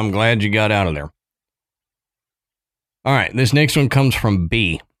 I'm glad you got out of there. All right, this next one comes from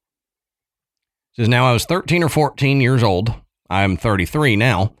B. It says, now I was 13 or 14 years old. I'm 33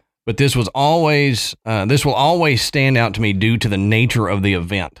 now, but this will always stand out to me due to the nature of the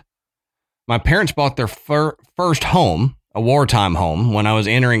event. My parents bought their first home, a wartime home, when I was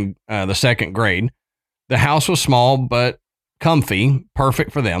entering the second grade. The house was small but comfy,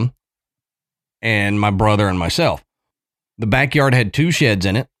 perfect for them and my brother and myself. The backyard had 2 sheds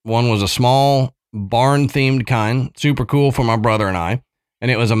in it. One was a small barn-themed kind, super cool for my brother and I, and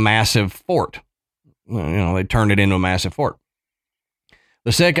it was a massive fort. They turned it into a massive fort.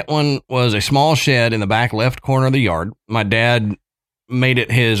 The second one was a small shed in the back left corner of the yard. My dad made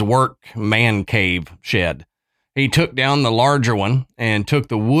it his work man cave shed. He took down the larger one and took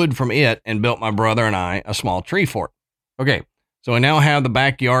the wood from it and built my brother and I a small tree fort. Okay, so I now have the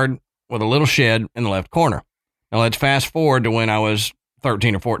backyard with a little shed in the left corner. Now let's fast forward to when I was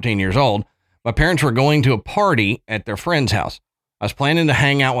 13 or 14 years old. My parents were going to a party at their friend's house. I was planning to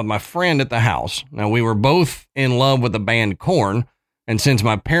hang out with my friend at the house. Now we were both in love with the band Korn, and since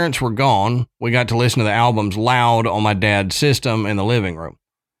my parents were gone, we got to listen to the albums loud on my dad's system in the living room.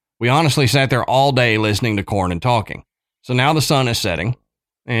 We honestly sat there all day listening to Korn and talking. So now the sun is setting,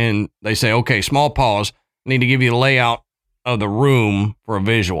 and they say, okay, small pause. I need to give you the layout of the room for a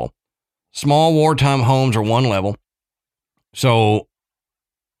visual. Small wartime homes are one level. So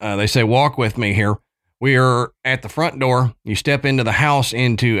they say, walk with me here. We are at the front door. You step into the house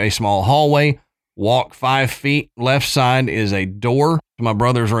into a small hallway. Walk 5 feet. Left side is a door to my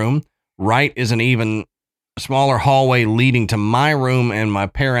brother's room. Right is an even smaller hallway leading to my room and my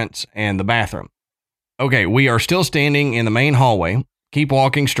parents and the bathroom. Okay, we are still standing in the main hallway. Keep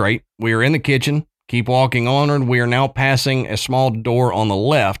walking straight. We are in the kitchen. Keep walking onward. We are now passing a small door on the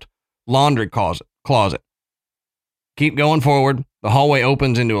left, laundry closet. Keep going forward. The hallway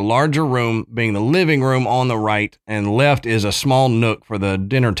opens into a larger room, being the living room on the right, and left is a small nook for the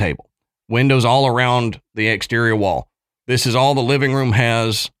dinner table. Windows all around the exterior wall. This is all the living room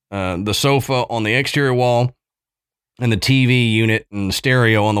has. The sofa on the exterior wall and the TV unit and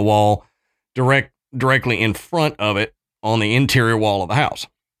stereo on the wall directly in front of it on the interior wall of the house.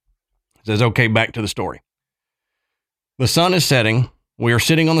 It says, okay, back to the story. The sun is setting. We are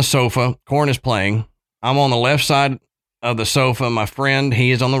sitting on the sofa. Korn is playing. I'm on the left side of the sofa. My friend,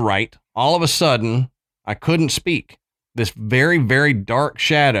 he is on the right. All of a sudden, I couldn't speak. This very, very dark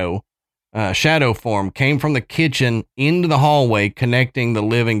shadow form came from the kitchen into the hallway, connecting the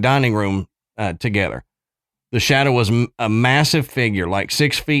living dining room together. The shadow was a massive figure, like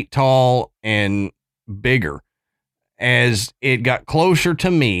 6 feet tall and bigger. As it got closer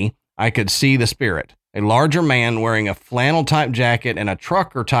to me, I could see the spirit, a larger man wearing a flannel type jacket and a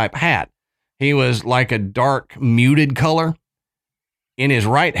trucker type hat. He was like a dark, muted color. In his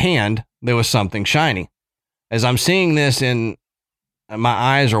right hand, there was something shiny. As I'm seeing this, my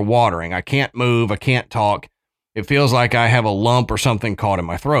eyes are watering. I can't move. I can't talk. It feels like I have a lump or something caught in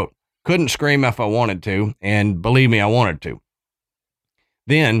my throat. Couldn't scream if I wanted to, and believe me, I wanted to.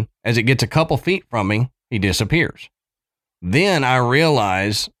 Then, as it gets a couple feet from me, he disappears. Then I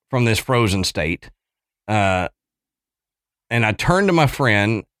realize from this frozen state, and I turn to my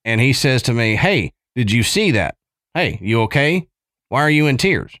friend, and he says to me, hey, did you see that? Hey, you okay? Why are you in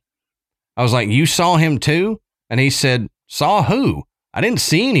tears? I was like, you saw him too? And he said, saw who? I didn't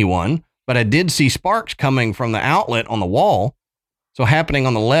see anyone, but I did see sparks coming from the outlet on the wall. So happening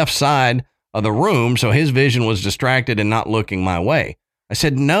on the left side of the room. So his vision was distracted and not looking my way. I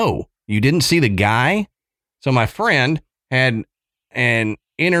said, no, you didn't see the guy. So my friend had an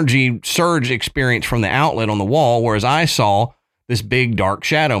energy surge experience from the outlet on the wall, whereas I saw this big dark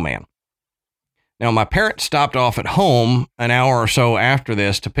shadow man. Now, my parents stopped off at home an hour or so after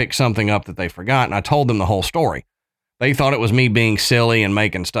this to pick something up that they forgot, and I told them the whole story. They thought it was me being silly and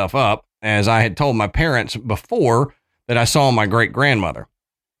making stuff up, as I had told my parents before that I saw my great-grandmother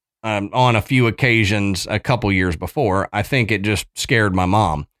on a few occasions a couple years before. I think it just scared my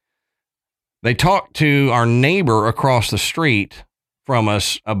mom. They talked to our neighbor across the street from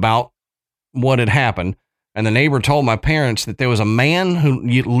us about what had happened, and the neighbor told my parents that there was a man who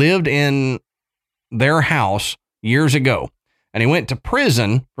lived in their house years ago, and he went to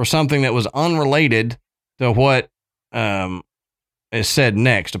prison for something that was unrelated to what is said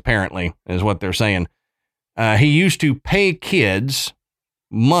next, apparently, is what they're saying. He used to pay kids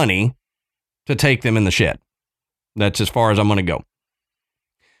money to take them in the shed. That's as far as I'm going to go.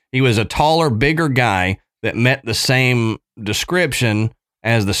 He was a taller, bigger guy that met the same description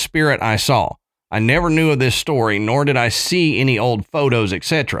as the spirit I saw. I never knew of this story, nor did I see any old photos,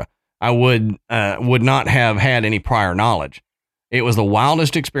 etc. I would not have had any prior knowledge. It was the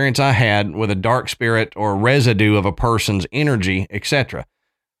wildest experience I had with a dark spirit or residue of a person's energy, etc.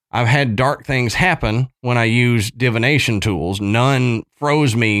 I've had dark things happen when I used divination tools. None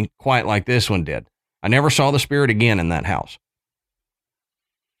froze me quite like this one did. I never saw the spirit again in that house.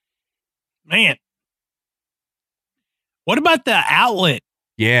 Man. What about the outlet?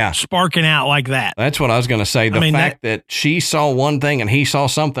 Yeah. Sparking out like that. That's what I was going to say. The fact that she saw one thing and he saw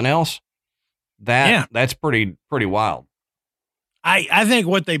something else, that's pretty wild. I think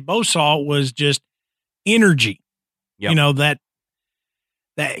what they both saw was just energy. Yep. You know, that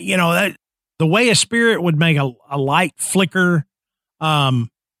the way a spirit would make a light flicker,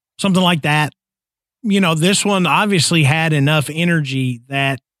 something like that. You know, this one obviously had enough energy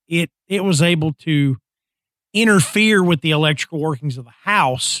that it was able to interfere with the electrical workings of the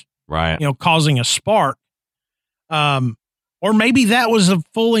house, right? You know, causing a spark. Or maybe that was a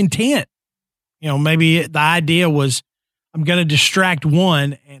full intent. Maybe the idea was I'm going to distract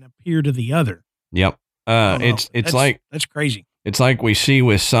one and appear to the other. Yep. That's crazy. It's like we see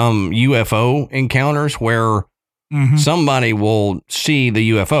with some UFO encounters where somebody will see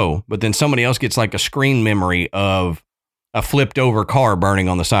the UFO, but then somebody else gets like a screen memory of a flipped over car burning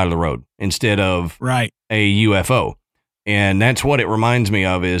on the side of the road instead of a UFO. And that's what it reminds me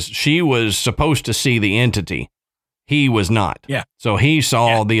of is she was supposed to see the entity. He was not. Yeah. So he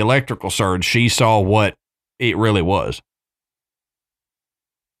saw the electrical surge. She saw what it really was.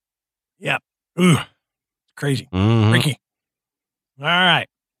 Yeah. Ooh, crazy. Freaky. All right.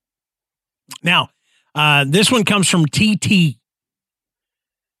 Now, this one comes from TT.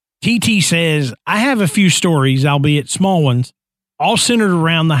 TT says, I have a few stories, albeit small ones, all centered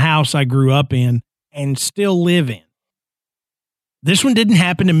around the house I grew up in and still live in. This one didn't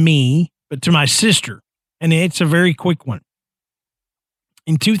happen to me, but to my sister, and it's a very quick one.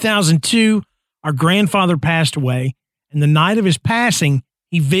 In 2002, our grandfather passed away, and the night of his passing,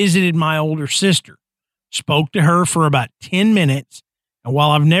 he visited my older sister, spoke to her for about 10 minutes, and while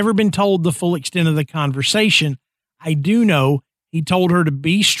I've never been told the full extent of the conversation, I do know he told her to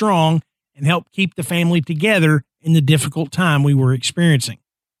be strong and help keep the family together in the difficult time we were experiencing.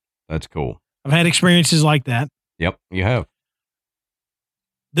 That's cool. I've had experiences like that. Yep, you have.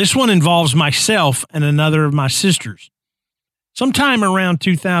 This one involves myself and another of my sisters. Sometime around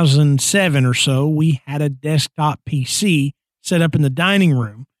 2007 or so, we had a desktop PC set up in the dining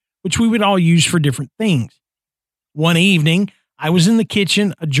room, which we would all use for different things. One evening, I was in the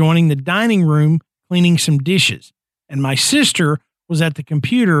kitchen adjoining the dining room cleaning some dishes, and my sister was at the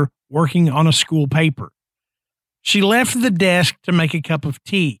computer working on a school paper. She left the desk to make a cup of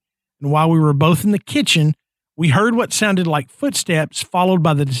tea, and while we were both in the kitchen, we heard what sounded like footsteps followed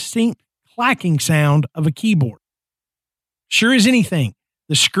by the distinct clacking sound of a keyboard. Sure as anything,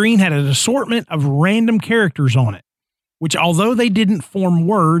 the screen had an assortment of random characters on it, which although they didn't form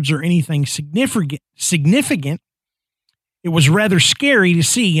words or anything significant, it was rather scary to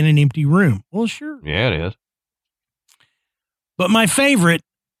see in an empty room. Well, sure. Yeah, it is. But my favorite,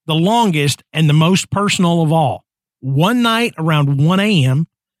 the longest, and the most personal of all. One night around 1 a.m.,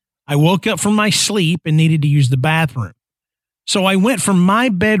 I woke up from my sleep and needed to use the bathroom. So I went from my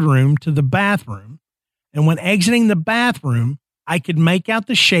bedroom to the bathroom, and when exiting the bathroom, I could make out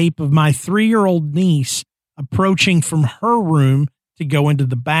the shape of my 3-year-old niece approaching from her room to go into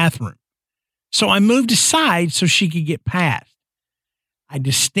the bathroom. So I moved aside so she could get past. I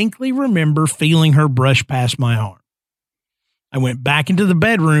distinctly remember feeling her brush past my arm. I went back into the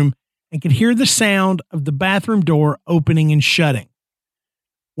bedroom and could hear the sound of the bathroom door opening and shutting.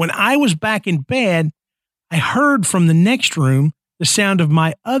 When I was back in bed, I heard from the next room the sound of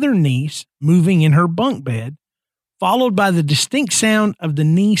my other niece moving in her bunk bed, followed by the distinct sound of the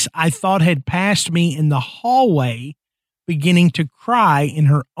niece I thought had passed me in the hallway beginning to cry in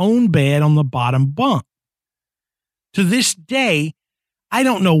her own bed on the bottom bunk. To this day, I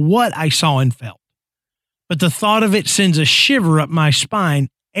don't know what I saw and felt, but the thought of it sends a shiver up my spine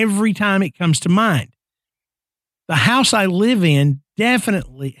every time it comes to mind. The house I live in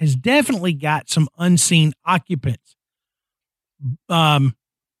has definitely got some unseen occupants.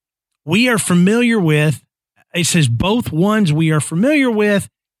 We are familiar with, it says both ones we are familiar with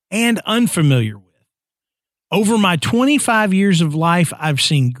and unfamiliar with. Over my 25 years of life, I've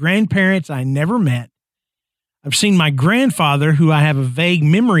seen grandparents I never met. I've seen my grandfather, who I have a vague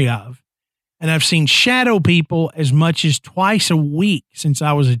memory of, and I've seen shadow people as much as twice a week since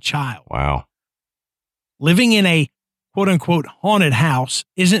I was a child. Wow. Living in a quote-unquote haunted house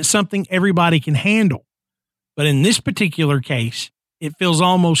isn't something everybody can handle. But in this particular case, it feels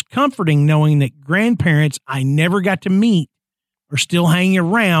almost comforting knowing that grandparents I never got to meet are still hanging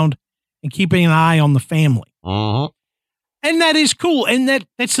around and keeping an eye on the family. Uh-huh. And that is cool. And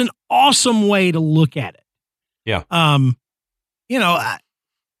that's an awesome way to look at it. Yeah.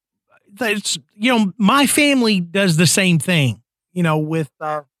 My family does the same thing, with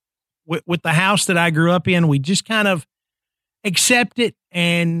the house that I grew up in. We just kind of accept it,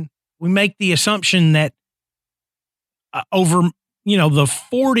 and we make the assumption that over, the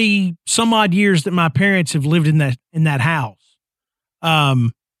 40 some odd years that my parents have lived in that house,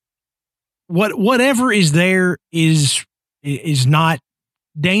 whatever is there is not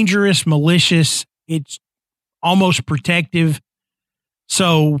dangerous, malicious. It's almost protective.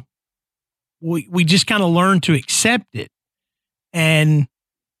 So we just kind of learn to accept it, and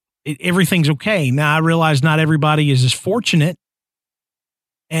everything's okay. Now I realize not everybody is as fortunate,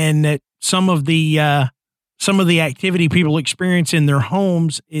 and that some of the activity people experience in their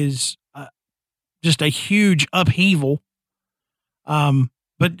homes is just a huge upheaval.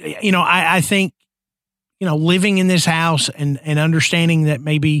 But I think, living in this house and understanding that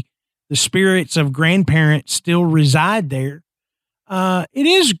maybe the spirits of grandparents still reside there, it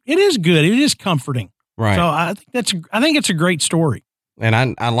is good. It is comforting. Right. So I think it's a great story. And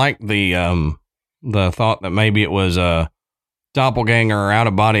I like the thought that maybe it was a doppelganger or out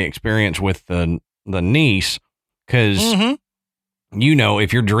of body experience with the niece, because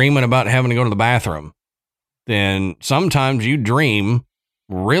if you're dreaming about having to go to the bathroom, then sometimes you dream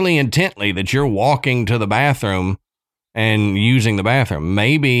really intently that you're walking to the bathroom and using the bathroom.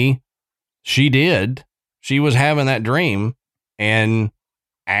 Maybe she was having that dream and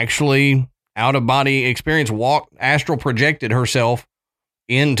actually out of body experience astral projected herself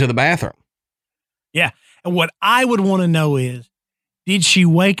into the bathroom. Yeah. And what I would want to know is, did she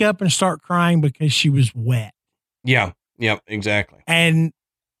wake up and start crying because she was wet? Yeah. Yep. Exactly.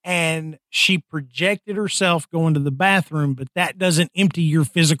 And she projected herself going to the bathroom, but that doesn't empty your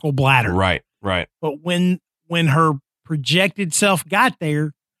physical bladder. Right. Right. But when her projected self got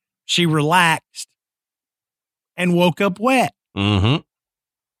there, she relaxed and woke up wet.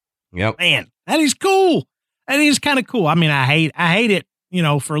 Mm-hmm. Yep. Man, that is cool. That is kind of cool. I mean, I hate it,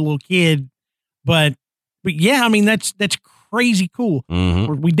 for a little kid, but yeah, I mean, that's crazy cool.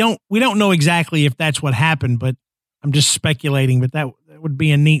 Mm-hmm. We don't know exactly if that's what happened, but I'm just speculating, but that would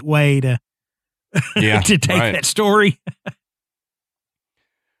be a neat way to, to take that story.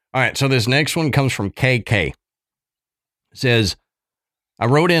 All right. So this next one comes from KK. It says, I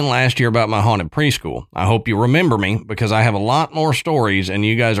wrote in last year about my haunted preschool. I hope you remember me because I have a lot more stories and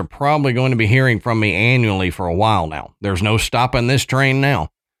you guys are probably going to be hearing from me annually for a while now. There's no stopping this train now.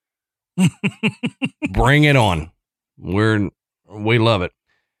 Bring it on. We love it.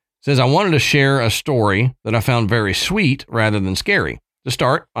 It says, I wanted to share a story that I found very sweet rather than scary. To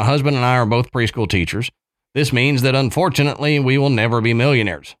start, my husband and I are both preschool teachers. This means that unfortunately we will never be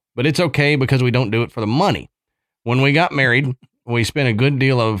millionaires, but it's okay because we don't do it for the money. When we got married, we spent a good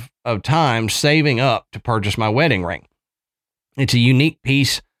deal of time saving up to purchase my wedding ring. It's a unique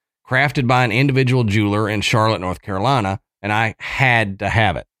piece crafted by an individual jeweler in Charlotte, North Carolina, and I had to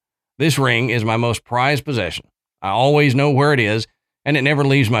have it. This ring is my most prized possession. I always know where it is, and it never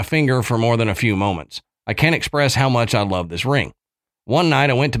leaves my finger for more than a few moments. I can't express how much I love this ring. One night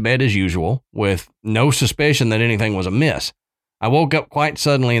I went to bed as usual, with no suspicion that anything was amiss. I woke up quite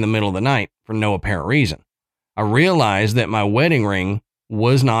suddenly in the middle of the night for no apparent reason. I realized that my wedding ring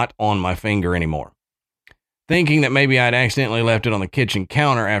was not on my finger anymore. Thinking that maybe I'd accidentally left it on the kitchen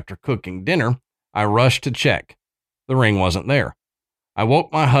counter after cooking dinner, I rushed to check. The ring wasn't there. I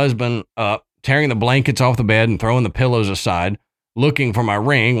woke my husband up, tearing the blankets off the bed and throwing the pillows aside, looking for my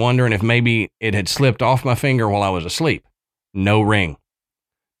ring, wondering if maybe it had slipped off my finger while I was asleep. No ring.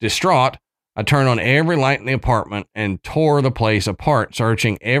 Distraught, I turned on every light in the apartment and tore the place apart,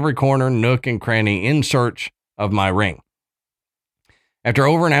 searching every corner, nook, and cranny in search of my ring. After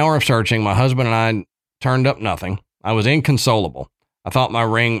over an hour of searching, my husband and I turned up nothing. I was inconsolable. I thought my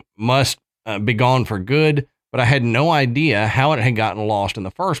ring must be gone for good, but I had no idea how it had gotten lost in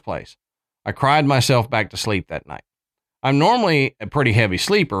the first place. I cried myself back to sleep that night. I'm normally a pretty heavy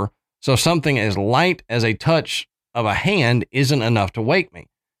sleeper, so something as light as a touch of a hand isn't enough to wake me.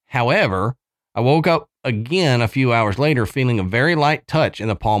 However, I woke up again a few hours later feeling a very light touch in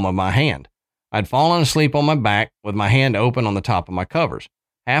the palm of my hand. I'd fallen asleep on my back with my hand open on the top of my covers.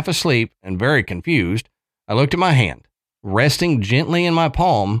 Half asleep and very confused, I looked at my hand. Resting gently in my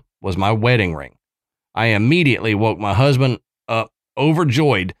palm was my wedding ring. I immediately woke my husband up,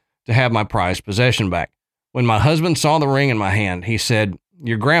 overjoyed to have my prized possession back. When my husband saw the ring in my hand, he said,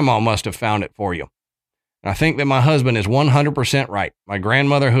 "Your grandma must have found it for you." And I think that my husband is 100% right. My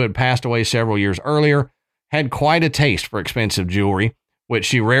grandmother, who had passed away several years earlier, had quite a taste for expensive jewelry, which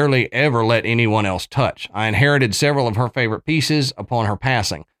she rarely ever let anyone else touch. I inherited several of her favorite pieces upon her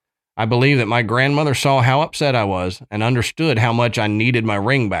passing. I believe that my grandmother saw how upset I was and understood how much I needed my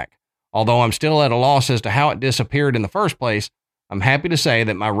ring back. Although I'm still at a loss as to how it disappeared in the first place, I'm happy to say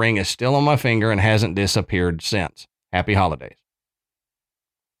that my ring is still on my finger and hasn't disappeared since. Happy holidays.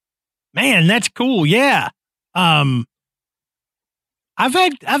 Man, that's cool. Yeah. I've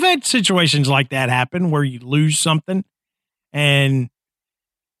had situations like that happen where you lose something and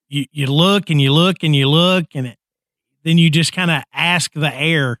you look and you look and you look and then you just kind of ask the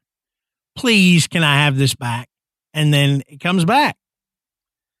air, please, can I have this back? And then it comes back.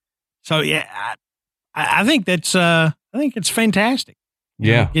 So yeah, I think that's, I think it's fantastic.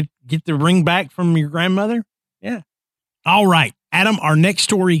 Yeah. Get the ring back from your grandmother. Yeah. All right, Adam, our next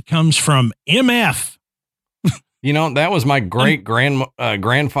story comes from MF. You know, that was my great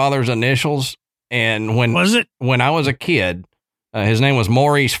grandfather's initials And Was it? when I was a kid, his name was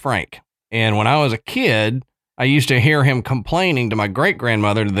Maurice Frank. And when I was a kid, I used to hear him complaining to my great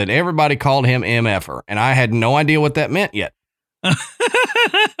grandmother that everybody called him MFer. And I had no idea what that meant yet.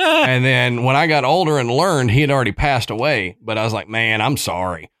 And then when I got older and learned, he had already passed away. But I was like, man, I'm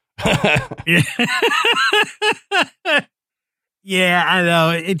sorry. Yeah, I know.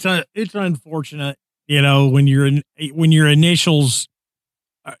 It's unfortunate, when your initials,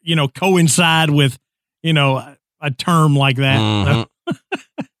 coincide with, a term like that. Mm-hmm.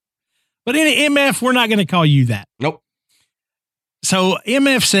 But in MF, we're not going to call you that. Nope. So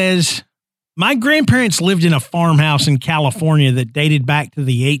MF says, my grandparents lived in a farmhouse in California that dated back to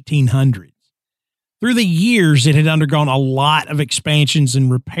the 1800s. Through the years, it had undergone a lot of expansions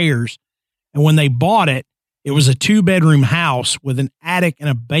and repairs. And when they bought it, it was a 2-bedroom house with an attic and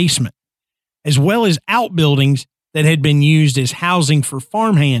a basement, as well as outbuildings that had been used as housing for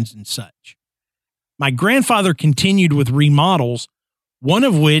farmhands and such. My grandfather continued with remodels, one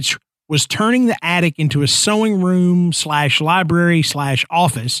of which was turning the attic into a sewing room / library /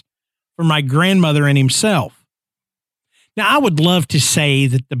 office for my grandmother and himself. Now, I would love to say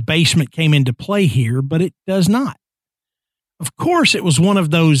that the basement came into play here, but it does not. Of course, it was one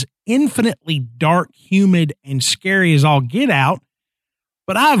of those infinitely dark, humid, and scary as all get out,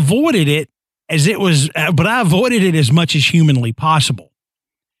 but I avoided it as much as humanly possible.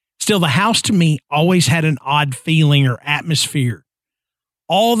 Still, the house to me always had an odd feeling or atmosphere.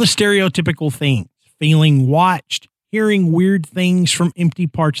 All the stereotypical things, feeling watched, hearing weird things from empty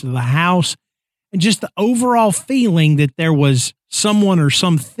parts of the house, and just the overall feeling that there was someone or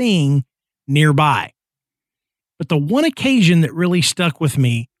something nearby. But the one occasion that really stuck with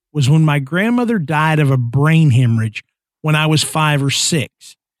me was when my grandmother died of a brain hemorrhage when I was 5 or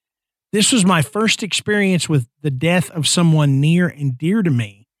 6. This was my first experience with the death of someone near and dear to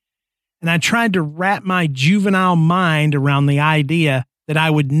me, and I tried to wrap my juvenile mind around the idea that I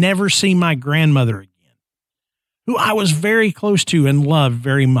would never see my grandmother again, who I was very close to and loved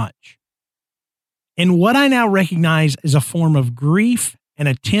very much. In what I now recognize as a form of grief and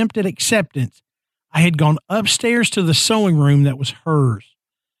attempt at acceptance, I had gone upstairs to the sewing room that was hers.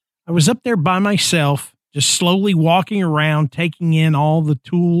 I was up there by myself, just slowly walking around, taking in all the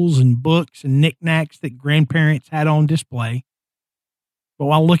tools and books and knickknacks that grandparents had on display. But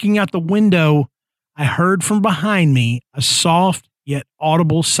while looking out the window, I heard from behind me a soft yet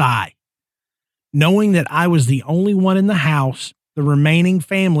audible sigh. Knowing that I was the only one in the house, the remaining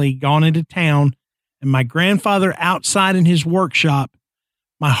family gone into town, and my grandfather outside in his workshop,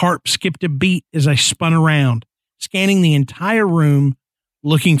 my heart skipped a beat as I spun around, scanning the entire room,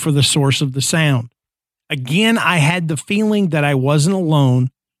 looking for the source of the sound. Again, I had the feeling that I wasn't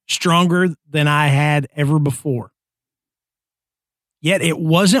alone, stronger than I had ever before. Yet it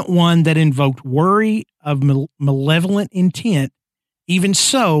wasn't one that invoked worry of malevolent intent. Even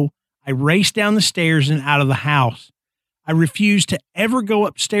so, I raced down the stairs and out of the house. I refused to ever go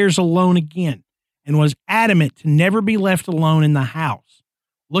upstairs alone again and was adamant to never be left alone in the house.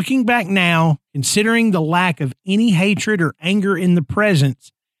 Looking back now, considering the lack of any hatred or anger in the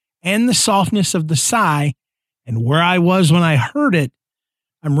presence and the softness of the sigh and where I was when I heard it,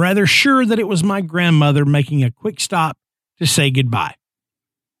 I'm rather sure that it was my grandmother making a quick stop to say goodbye.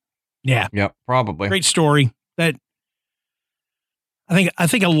 Yeah. Yep, probably. Great story. That I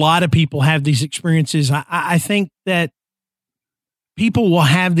think a lot of people have these experiences. I think that people will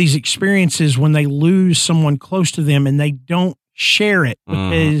have these experiences when they lose someone close to them and they don't share it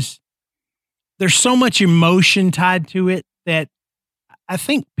because there's so much emotion tied to it that I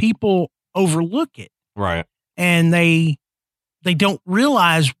think people overlook it. Right. And they don't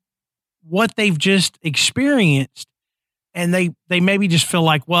realize what they've just experienced. And they maybe just feel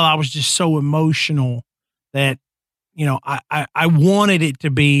like, well, I was just so emotional that, I wanted it to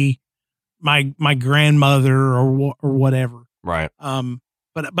be my grandmother or whatever. Right.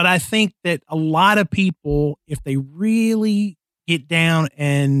 But I think that a lot of people, if they really get down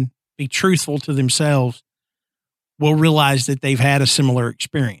and be truthful to themselves, will realize that they've had a similar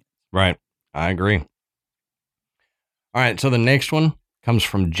experience. Right. I agree. All right. So the next one comes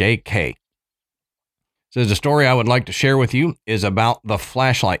from JK. Says the story I would like to share with you is about the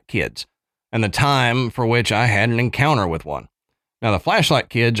flashlight kids and the time for which I had an encounter with one. Now, the flashlight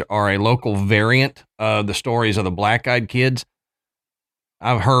kids are a local variant of the stories of the black-eyed kids.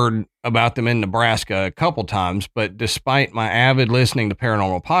 I've heard about them in Nebraska a couple times, but despite my avid listening to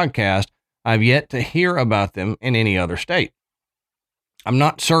paranormal podcasts, I've yet to hear about them in any other state. I'm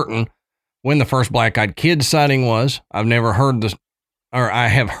not certain when the first black-eyed kids sighting was. I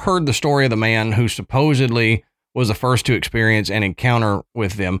have heard the story of the man who supposedly was the first to experience an encounter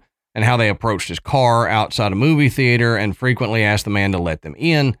with them, and how they approached his car outside a movie theater and frequently asked the man to let them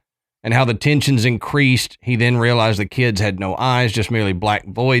in, and how the tensions increased. He then realized the kids had no eyes, just merely black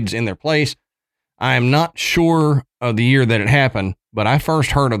voids in their place. I am not sure of the year that it happened, but I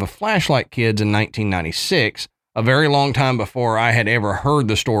first heard of the flashlight kids in 1996, a very long time before I had ever heard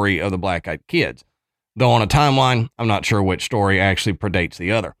the story of the black-eyed kids. Though on a timeline, I'm not sure which story actually predates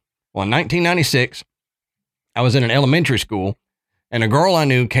the other. Well, in 1996, I was in an elementary school, and a girl I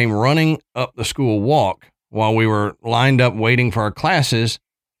knew came running up the school walk while we were lined up waiting for our classes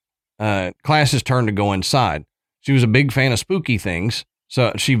turn to go inside. She was a big fan of spooky things,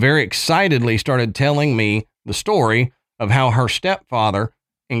 so she very excitedly started telling me the story of how her stepfather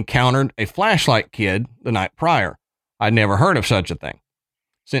encountered a flashlight kid the night prior. I'd never heard of such a thing.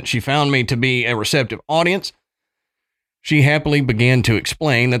 Since she found me to be a receptive audience, she happily began to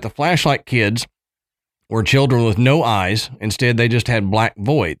explain that the flashlight kids were children with no eyes. Instead, they just had black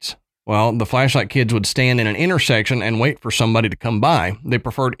voids. Well, the flashlight kids would stand in an intersection and wait for somebody to come by. They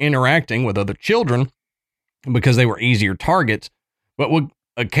preferred interacting with other children because they were easier targets, but would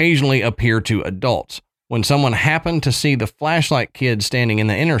occasionally appear to adults. When someone happened to see the flashlight kid standing in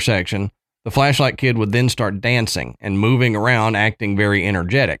the intersection, the flashlight kid would then start dancing and moving around, acting very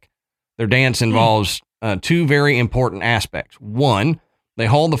energetic. Their dance involves two very important aspects. One, they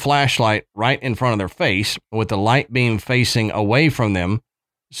hold the flashlight right in front of their face with the light beam facing away from them.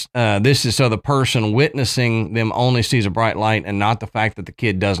 This is so the person witnessing them only sees a bright light and not the fact that the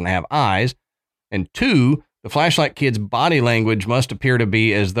kid doesn't have eyes. And two, the flashlight kid's body language must appear to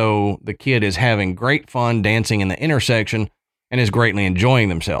be as though the kid is having great fun dancing in the intersection and is greatly enjoying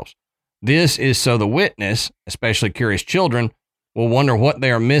themselves. This is so the witness, especially curious children, will wonder what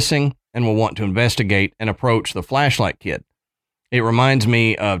they are missing and will want to investigate and approach the flashlight kid. It reminds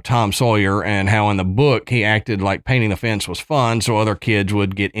me of Tom Sawyer and how in the book he acted like painting the fence was fun so other kids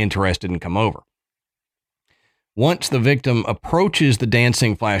would get interested and come over. Once the victim approaches the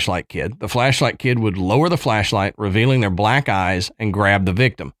dancing flashlight kid, the flashlight kid would lower the flashlight, revealing their black eyes, and grab the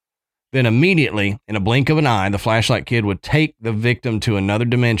victim. Then immediately, in a blink of an eye, the flashlight kid would take the victim to another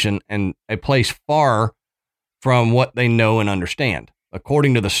dimension and a place far from what they know and understand.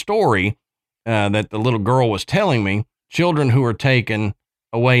 According to the story that the little girl was telling me, children who were taken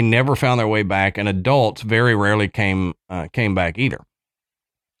away never found their way back, and adults very rarely came back either.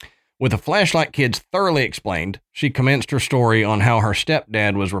 With the flashlight kids thoroughly explained, she commenced her story on how her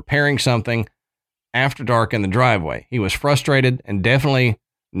stepdad was repairing something after dark in the driveway. He was frustrated and definitely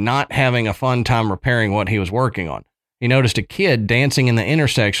not having a fun time repairing what he was working on. He noticed a kid dancing in the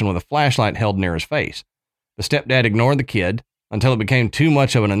intersection with a flashlight held near his face. The stepdad ignored the kid until it became too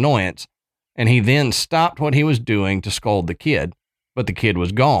much of an annoyance, and he then stopped what he was doing to scold the kid, but the kid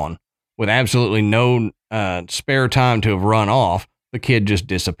was gone. With absolutely no spare time to have run off, the kid just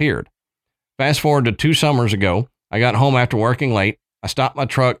disappeared. Fast forward to 2 summers ago, I got home after working late. I stopped my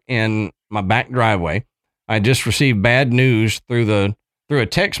truck in my back driveway. I had just received bad news through a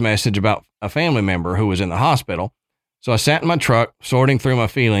text message about a family member who was in the hospital. So I sat in my truck, sorting through my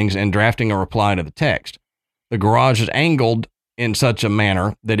feelings and drafting a reply to the text. The garage is angled in such a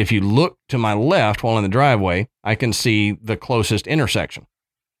manner that if you look to my left while in the driveway, I can see the closest intersection.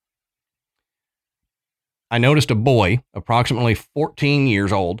 I noticed a boy, approximately 14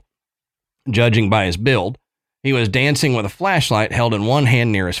 years old, judging by his build. He was dancing with a flashlight held in one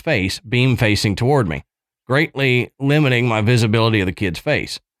hand near his face, beam facing toward me, greatly limiting my visibility of the kid's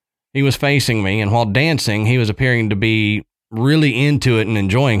face. He was facing me, and while dancing, he was appearing to be really into it and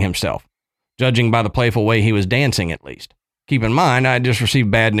enjoying himself, judging by the playful way he was dancing at least. Keep in mind, I had just received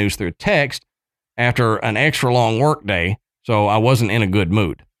bad news through text after an extra long work day, so I wasn't in a good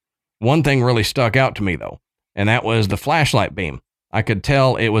mood. One thing really stuck out to me, though, and that was the flashlight beam. I could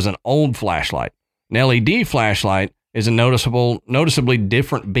tell it was an old flashlight. An LED flashlight is a noticeably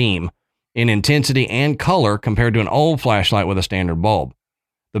different beam in intensity and color compared to an old flashlight with a standard bulb.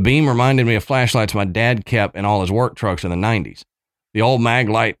 The beam reminded me of flashlights my dad kept in all his work trucks in the 90s. The old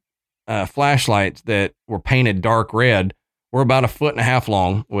Maglite flashlights that were painted dark red were about 1.5 feet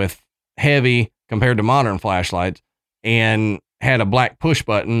long, with heavy compared to modern flashlights, and had a black push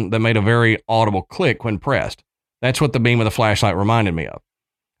button that made a very audible click when pressed. That's what the beam of the flashlight reminded me of.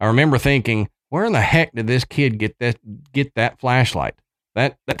 I remember thinking, where in the heck did this kid get that flashlight?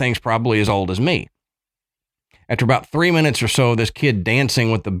 That thing's probably as old as me. After about 3 minutes or so of this kid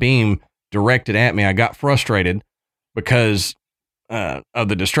dancing with the beam directed at me, I got frustrated because of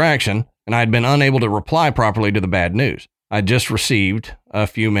the distraction, and I had been unable to reply properly to the bad news I just received a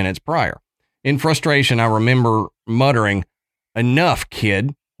few minutes prior. In frustration, I remember muttering, "Enough,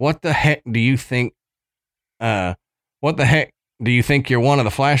 kid. What the heck do you think do you think you're one of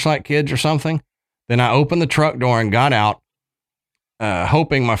the flashlight kids or something? Then I opened the truck door and got out,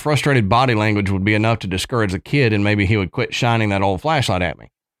 hoping my frustrated body language would be enough to discourage the kid and maybe he would quit shining that old flashlight at me.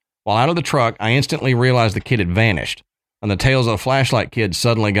 While out of the truck, I instantly realized the kid had vanished, and the tales of the flashlight kid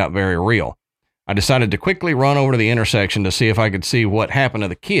suddenly got very real. I decided to quickly run over to the intersection to see if I could see what happened to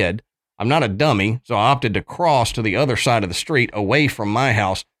the kid. I'm not a dummy, so I opted to cross to the other side of the street away from my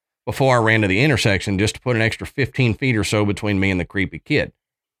house before I ran to the intersection just to put an extra 15 feet or so between me and the creepy kid.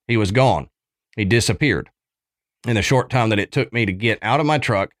 He was gone. He disappeared. In the short time that it took me to get out of my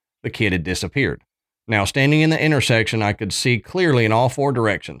truck, the kid had disappeared. Now, standing in the intersection, I could see clearly in all four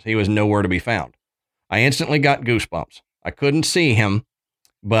directions. He was nowhere to be found. I instantly got goosebumps. I couldn't see him,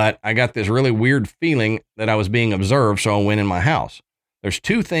 but I got this really weird feeling that I was being observed, so I went in my house. There's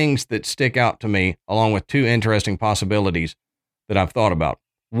two things that stick out to me, along with two interesting possibilities that I've thought about.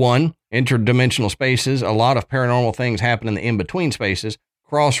 One, interdimensional spaces. A lot of paranormal things happen in the in-between spaces.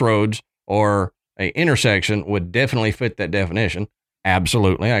 Crossroads or a intersection would definitely fit that definition.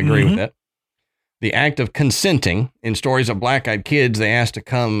 Absolutely, I agree with that. The act of consenting. In stories of black-eyed kids, they ask to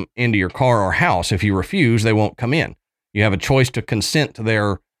come into your car or house. If you refuse, they won't come in. You have a choice to consent to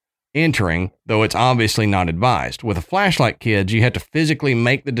their entering, though it's obviously not advised. With a flashlight kids, you have to physically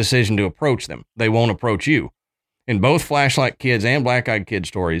make the decision to approach them. They won't approach you. In both flashlight kids and black-eyed kid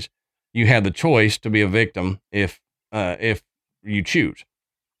stories, you have the choice to be a victim if you choose.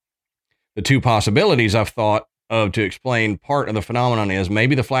 The two possibilities I've thought of to explain part of the phenomenon is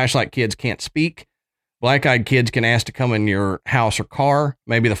maybe the flashlight kids can't speak. Black-eyed kids can ask to come in your house or car.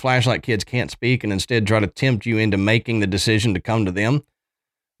 Maybe the flashlight kids can't speak and instead try to tempt you into making the decision to come to them.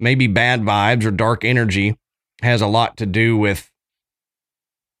 Maybe bad vibes or dark energy has a lot to do with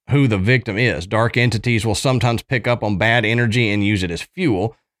who the victim is. Dark entities will sometimes pick up on bad energy and use it as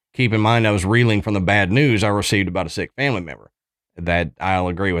fuel. Keep in mind, I was reeling from the bad news I received about a sick family member. That I'll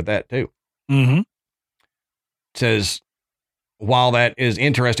agree with that too. Mm-hmm. It says, while that is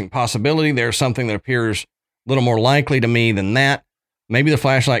interesting possibility, there's something that appears a little more likely to me than that. Maybe the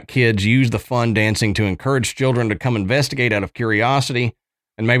flashlight kids use the fun dancing to encourage children to come investigate out of curiosity,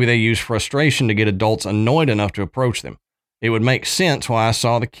 and maybe they use frustration to get adults annoyed enough to approach them. It would make sense why I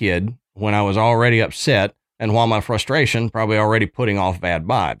saw the kid when I was already upset, and while my frustration probably already putting off bad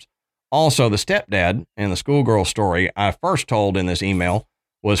vibes. Also, the stepdad in the schoolgirl story I first told in this email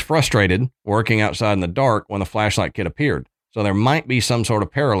was frustrated working outside in the dark when the flashlight kid appeared. So there might be some sort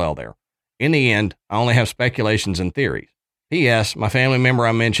of parallel there. In the end, I only have speculations and theories. P.S. My family member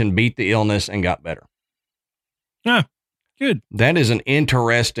I mentioned beat the illness and got better. Ah, good. That is an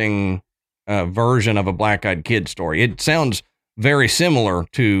interesting version of a black-eyed kid story. It sounds very similar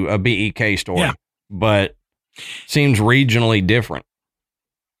to a BEK story, but seems regionally different.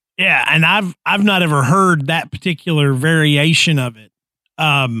 Yeah, and I've not ever heard that particular variation of it.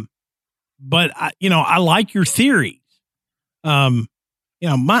 But I like your theories. My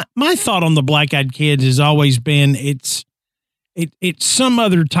thought on the black-eyed kids has always been it's some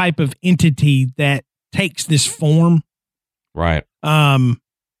other type of entity that takes this form. Right.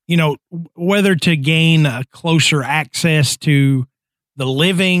 Whether to gain a closer access to the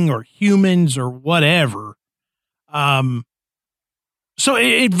living or humans or whatever. So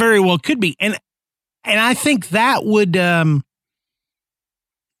it very well could be. And I think that would,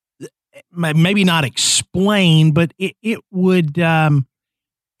 maybe not explain, but it would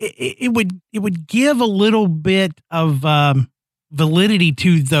give a little bit of validity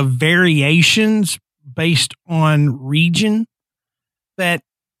to the variations based on region. That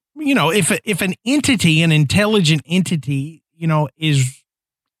if an entity, an intelligent entity, is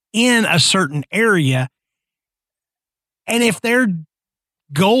in a certain area, and if their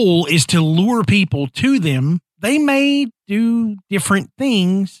goal is to lure people to them, they may do different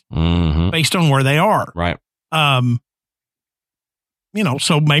things based on where they are. Right.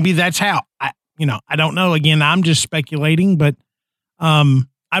 So maybe that's how I don't know. Again, I'm just speculating, but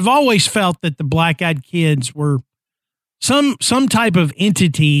I've always felt that the black-eyed kids were some type of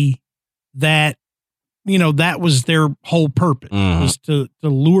entity that, that was their whole purpose was to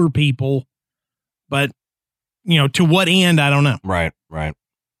lure people, but to what end, I don't know. Right.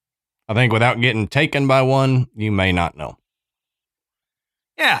 I think without getting taken by one, you may not know.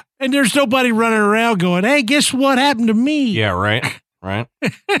 Yeah. And there's nobody running around going, hey, guess what happened to me? Yeah, right.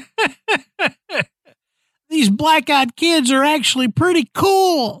 These black-eyed kids are actually pretty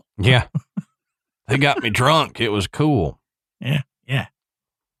cool. Yeah. They got me drunk. It was cool. Yeah.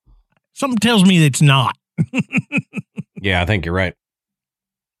 Something tells me it's not. Yeah, I think you're right.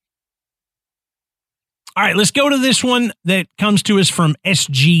 All right, let's go to this one that comes to us from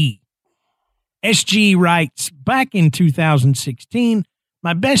SG. SG writes, back in 2016,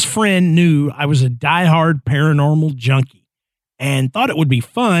 my best friend knew I was a diehard paranormal junkie and thought it would be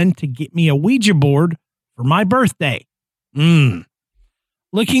fun to get me a Ouija board for my birthday.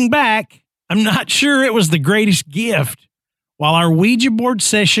 Looking back, I'm not sure it was the greatest gift. While our Ouija board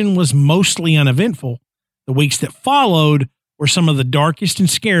session was mostly uneventful, the weeks that followed were some of the darkest and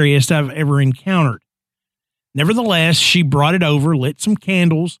scariest I've ever encountered. Nevertheless, she brought it over, lit some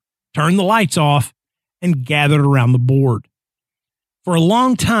candles, turned the lights off, and gathered around the board. For a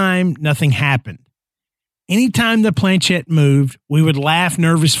long time, nothing happened. Anytime the planchette moved, we would laugh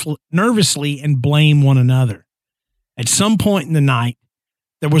nervously and blame one another. At some point in the night,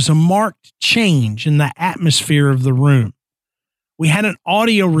 there was a marked change in the atmosphere of the room. We had an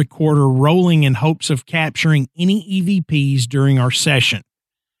audio recorder rolling in hopes of capturing any EVPs during our session.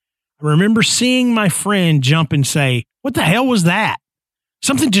 I remember seeing my friend jump and say, "What the hell was that?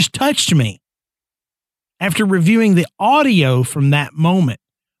 Something just touched me." After reviewing the audio from that moment,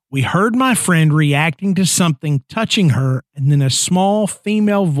 we heard my friend reacting to something touching her and then a small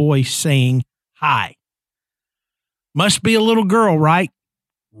female voice saying, "Hi." Must be a little girl, right?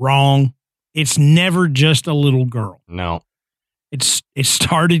 Wrong. It's never just a little girl. No. It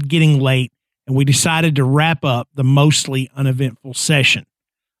started getting late, and we decided to wrap up the mostly uneventful session.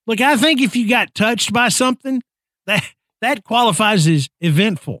 Look, I think if you got touched by something, that qualifies as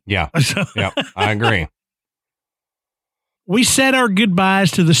eventful. Yeah. Yeah, I agree. We said our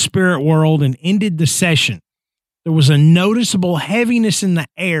goodbyes to the spirit world and ended the session. There was a noticeable heaviness in the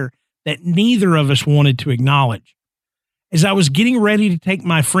air that neither of us wanted to acknowledge. As I was getting ready to take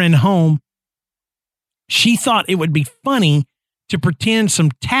my friend home, she thought it would be funny to pretend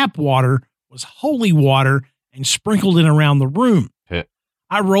some tap water was holy water and sprinkled it around the room. Hit.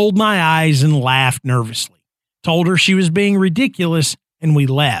 I rolled my eyes and laughed nervously, told her she was being ridiculous, and we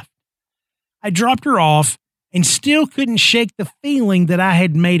left. I dropped her off and still couldn't shake the feeling that I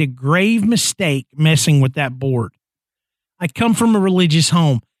had made a grave mistake messing with that board. I come from a religious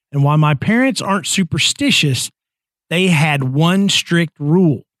home, and while my parents aren't superstitious, they had one strict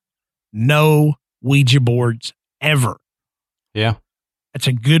rule: no Ouija boards ever. Yeah. That's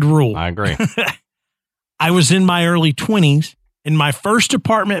a good rule. I agree. I was in my early 20s in my first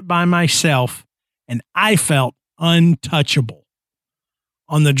apartment by myself, and I felt untouchable.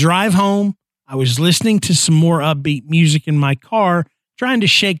 On the drive home, I was listening to some more upbeat music in my car, trying to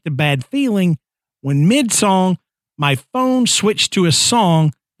shake the bad feeling, when mid-song, my phone switched to a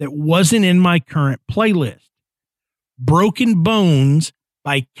song that wasn't in my current playlist. Broken Bones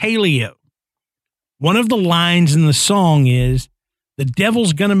by Kaleo. One of the lines in the song is, "The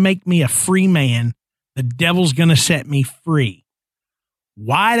devil's gonna make me a free man. The devil's gonna set me free."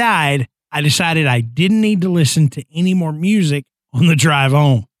 Wide-eyed, I decided I didn't need to listen to any more music on the drive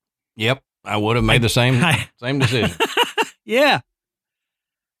home. Yep. I would have made the same decision. Yeah.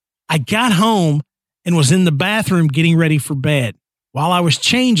 I got home and was in the bathroom getting ready for bed. While I was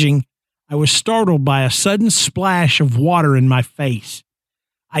changing, I was startled by a sudden splash of water in my face.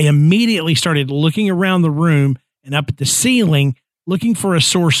 I immediately started looking around the room and up at the ceiling, looking for a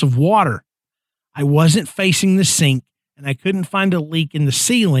source of water. I wasn't facing the sink, and I couldn't find a leak in the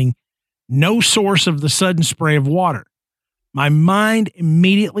ceiling, no source of the sudden spray of water. My mind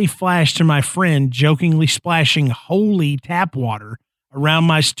immediately flashed to my friend jokingly splashing holy tap water around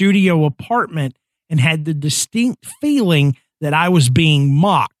my studio apartment and had the distinct feeling that I was being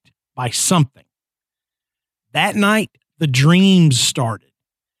mocked by something. That night, the dreams started.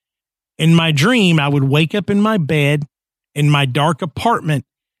 In my dream, I would wake up in my bed in my dark apartment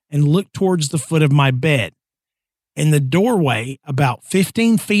and look towards the foot of my bed. In the doorway, about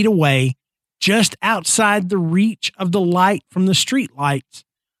 15 feet away, just outside the reach of the light from the street lights,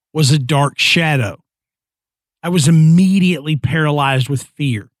 was a dark shadow. I was immediately paralyzed with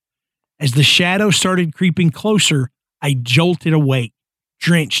fear. As the shadow started creeping closer, I jolted awake,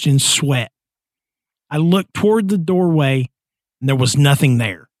 drenched in sweat. I looked toward the doorway, and there was nothing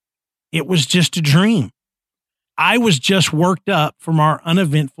there. It was just a dream. I was just worked up from our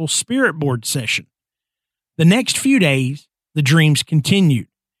uneventful spirit board session. The next few days, the dreams continued.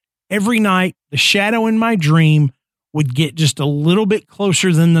 Every night, the shadow in my dream would get just a little bit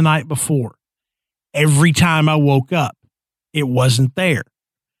closer than the night before. Every time I woke up, it wasn't there.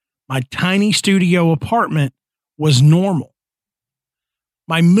 My tiny studio apartment was normal.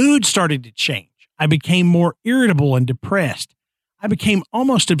 My mood started to change. I became more irritable and depressed. I became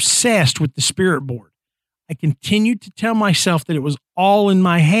almost obsessed with the spirit board. I continued to tell myself that it was all in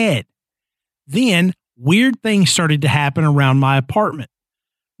my head. Then, weird things started to happen around my apartment.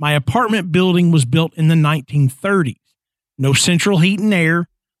 My apartment building was built in the 1930s. No central heat and air,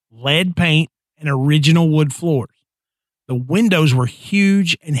 lead paint, and original wood floors. The windows were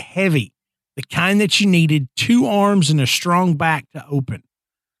huge and heavy, the kind that you needed 2 arms and a strong back to open.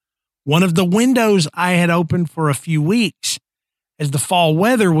 One of the windows I had opened for a few weeks, as the fall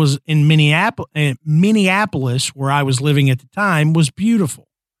weather was in Minneapolis, where I was living at the time, was beautiful.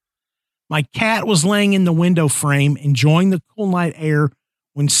 My cat was laying in the window frame, enjoying the cool night air,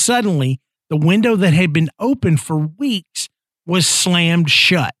 when suddenly the window that had been open for weeks was slammed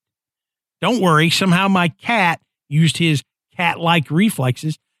shut. Don't worry, somehow my cat used his cat-like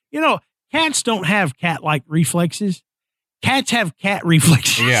reflexes. You know, cats don't have cat-like reflexes. Cats have cat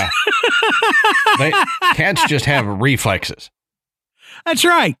reflexes. Yeah. Cats just have reflexes. That's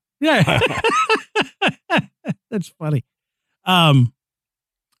right. Yeah. That's funny.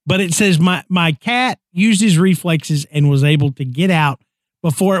 But it says my cat used his reflexes and was able to get out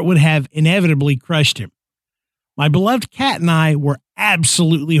before it would have inevitably crushed him. My beloved cat and I were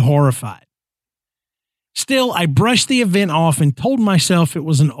absolutely horrified. Still, I brushed the event off and told myself it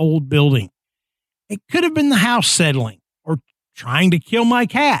was an old building. It could have been the house settling or trying to kill my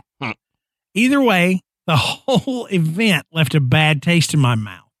cat. Either way, the whole event left a bad taste in my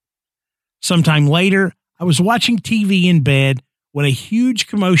mouth. Sometime later, I was watching TV in bed when a huge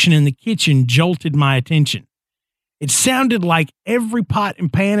commotion in the kitchen jolted my attention. It sounded like every pot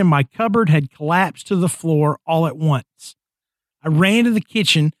and pan in my cupboard had collapsed to the floor all at once. I ran to the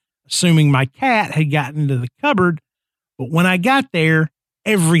kitchen, assuming my cat had gotten into the cupboard, but when I got there,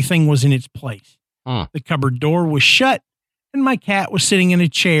 everything was in its place. The cupboard door was shut, and my cat was sitting in a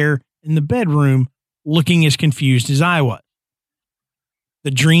chair in the bedroom, looking as confused as I was.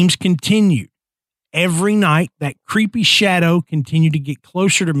 The dreams continued. Every night, that creepy shadow continued to get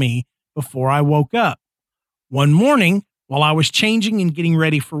closer to me before I woke up. One morning, while I was changing and getting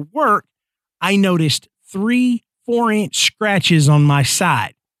ready for work, I noticed 3 4-inch scratches on my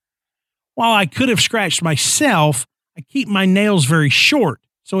side. While I could have scratched myself, I keep my nails very short,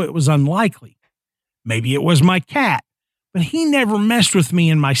 so it was unlikely. Maybe it was my cat, but he never messed with me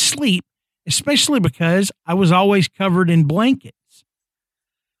in my sleep, especially because I was always covered in blankets.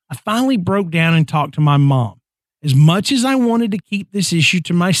 I finally broke down and talked to my mom. As much as I wanted to keep this issue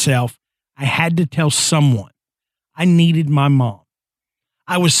to myself, I had to tell someone. I needed my mom.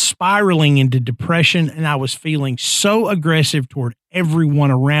 I was spiraling into depression, and I was feeling so aggressive toward everyone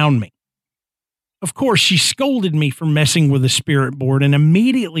around me. Of course, she scolded me for messing with the spirit board and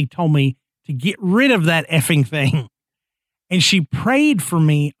immediately told me to get rid of that effing thing. And she prayed for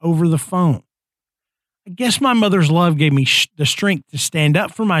me over the phone. I guess my mother's love gave me the strength to stand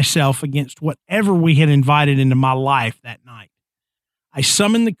up for myself against whatever we had invited into my life that night. I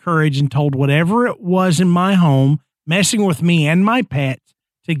summoned the courage and told whatever it was in my home, messing with me and my pets,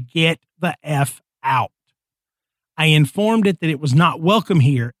 to get the F out. I informed it that it was not welcome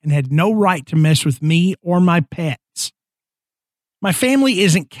here and had no right to mess with me or my pets. My family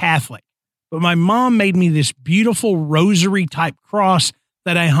isn't Catholic, but my mom made me this beautiful rosary-type cross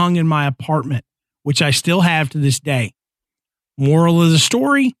that I hung in my apartment, which I still have to this day. Moral of the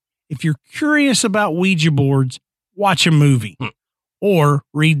story, if you're curious about Ouija boards, watch a movie or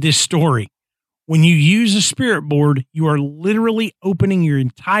read this story. When you use a spirit board, you are literally opening your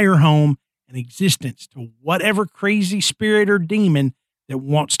entire home and existence to whatever crazy spirit or demon that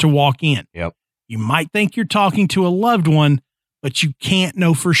wants to walk in. Yep. You might think you're talking to a loved one, but you can't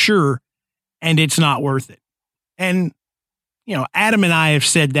know for sure, and it's not worth it. And you know, Adam and I have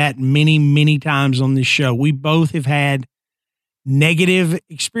said that many, many times on this show. We both have had negative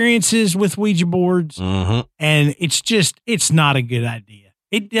experiences with Ouija boards, and it's not a good idea.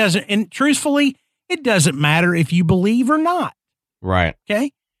 It doesn't, and truthfully, it doesn't matter if you believe or not. Right.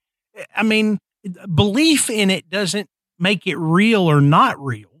 Okay. I mean, belief in it doesn't make it real or not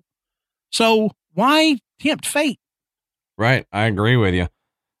real. So why tempt fate? Right. I agree with you.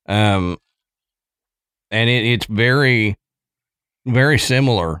 And it's very, very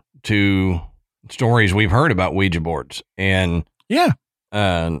similar to stories we've heard about Ouija boards. And yeah,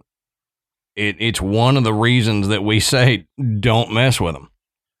 it's one of the reasons that we say don't mess with them.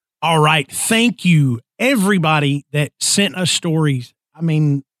 All right. Thank you, everybody that sent us stories. I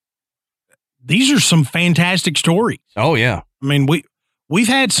mean, these are some fantastic stories. Oh, yeah. I mean, we've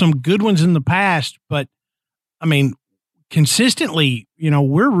had some good ones in the past, but I mean, consistently, you know,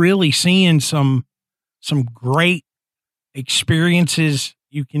 we're really seeing some great experiences.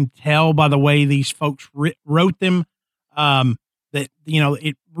 You can tell by the way these folks wrote them, that, you know,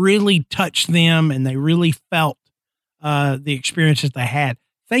 it really touched them and they really felt the experiences they had.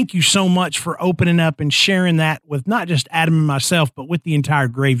 Thank you so much for opening up and sharing that with not just Adam and myself, but with the entire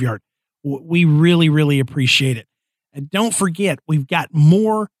graveyard. We really, really appreciate it. And don't forget, we've got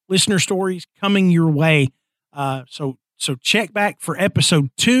more listener stories coming your way. So check back for episode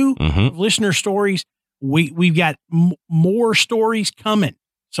 2 of listener stories. We've got more stories coming.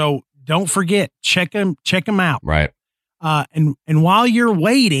 So don't forget, check them out. Right. And while you're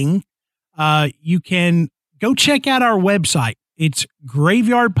waiting, you can go check out our website. It's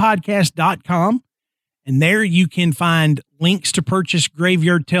graveyardpodcast.com. And there you can find links to purchase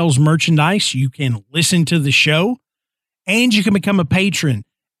Graveyard Tales merchandise. You can listen to the show, and you can become a patron.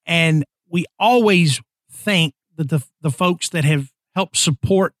 And we always thank the folks that have helped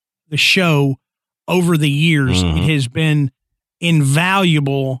support the show over the years. It has been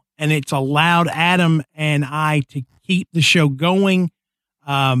invaluable, and it's allowed Adam and I to keep the show going,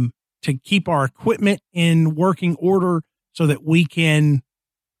 to keep our equipment in working order so that we can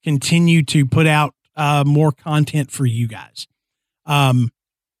continue to put out more content for you guys.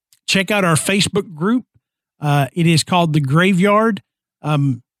 Check out our Facebook group. It is called The Graveyard.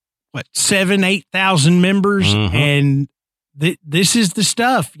 8,000 members. And this is the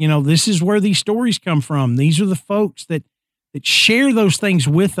stuff, this is where these stories come from. These are the folks that share those things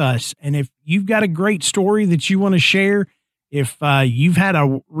with us. And if you've got a great story that you want to share, if you've had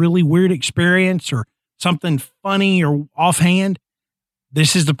a really weird experience or something funny or offhand,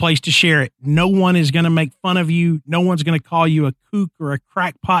 this is the place to share it. No one is going to make fun of you. No one's going to call you a kook or a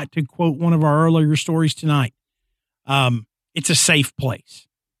crackpot, to quote one of our earlier stories tonight. It's a safe place.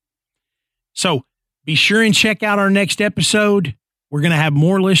 So be sure and check out our next episode. We're going to have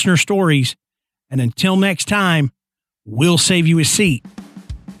more listener stories. And until next time, we'll save you a seat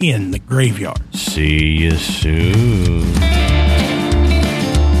in the graveyard. See you soon.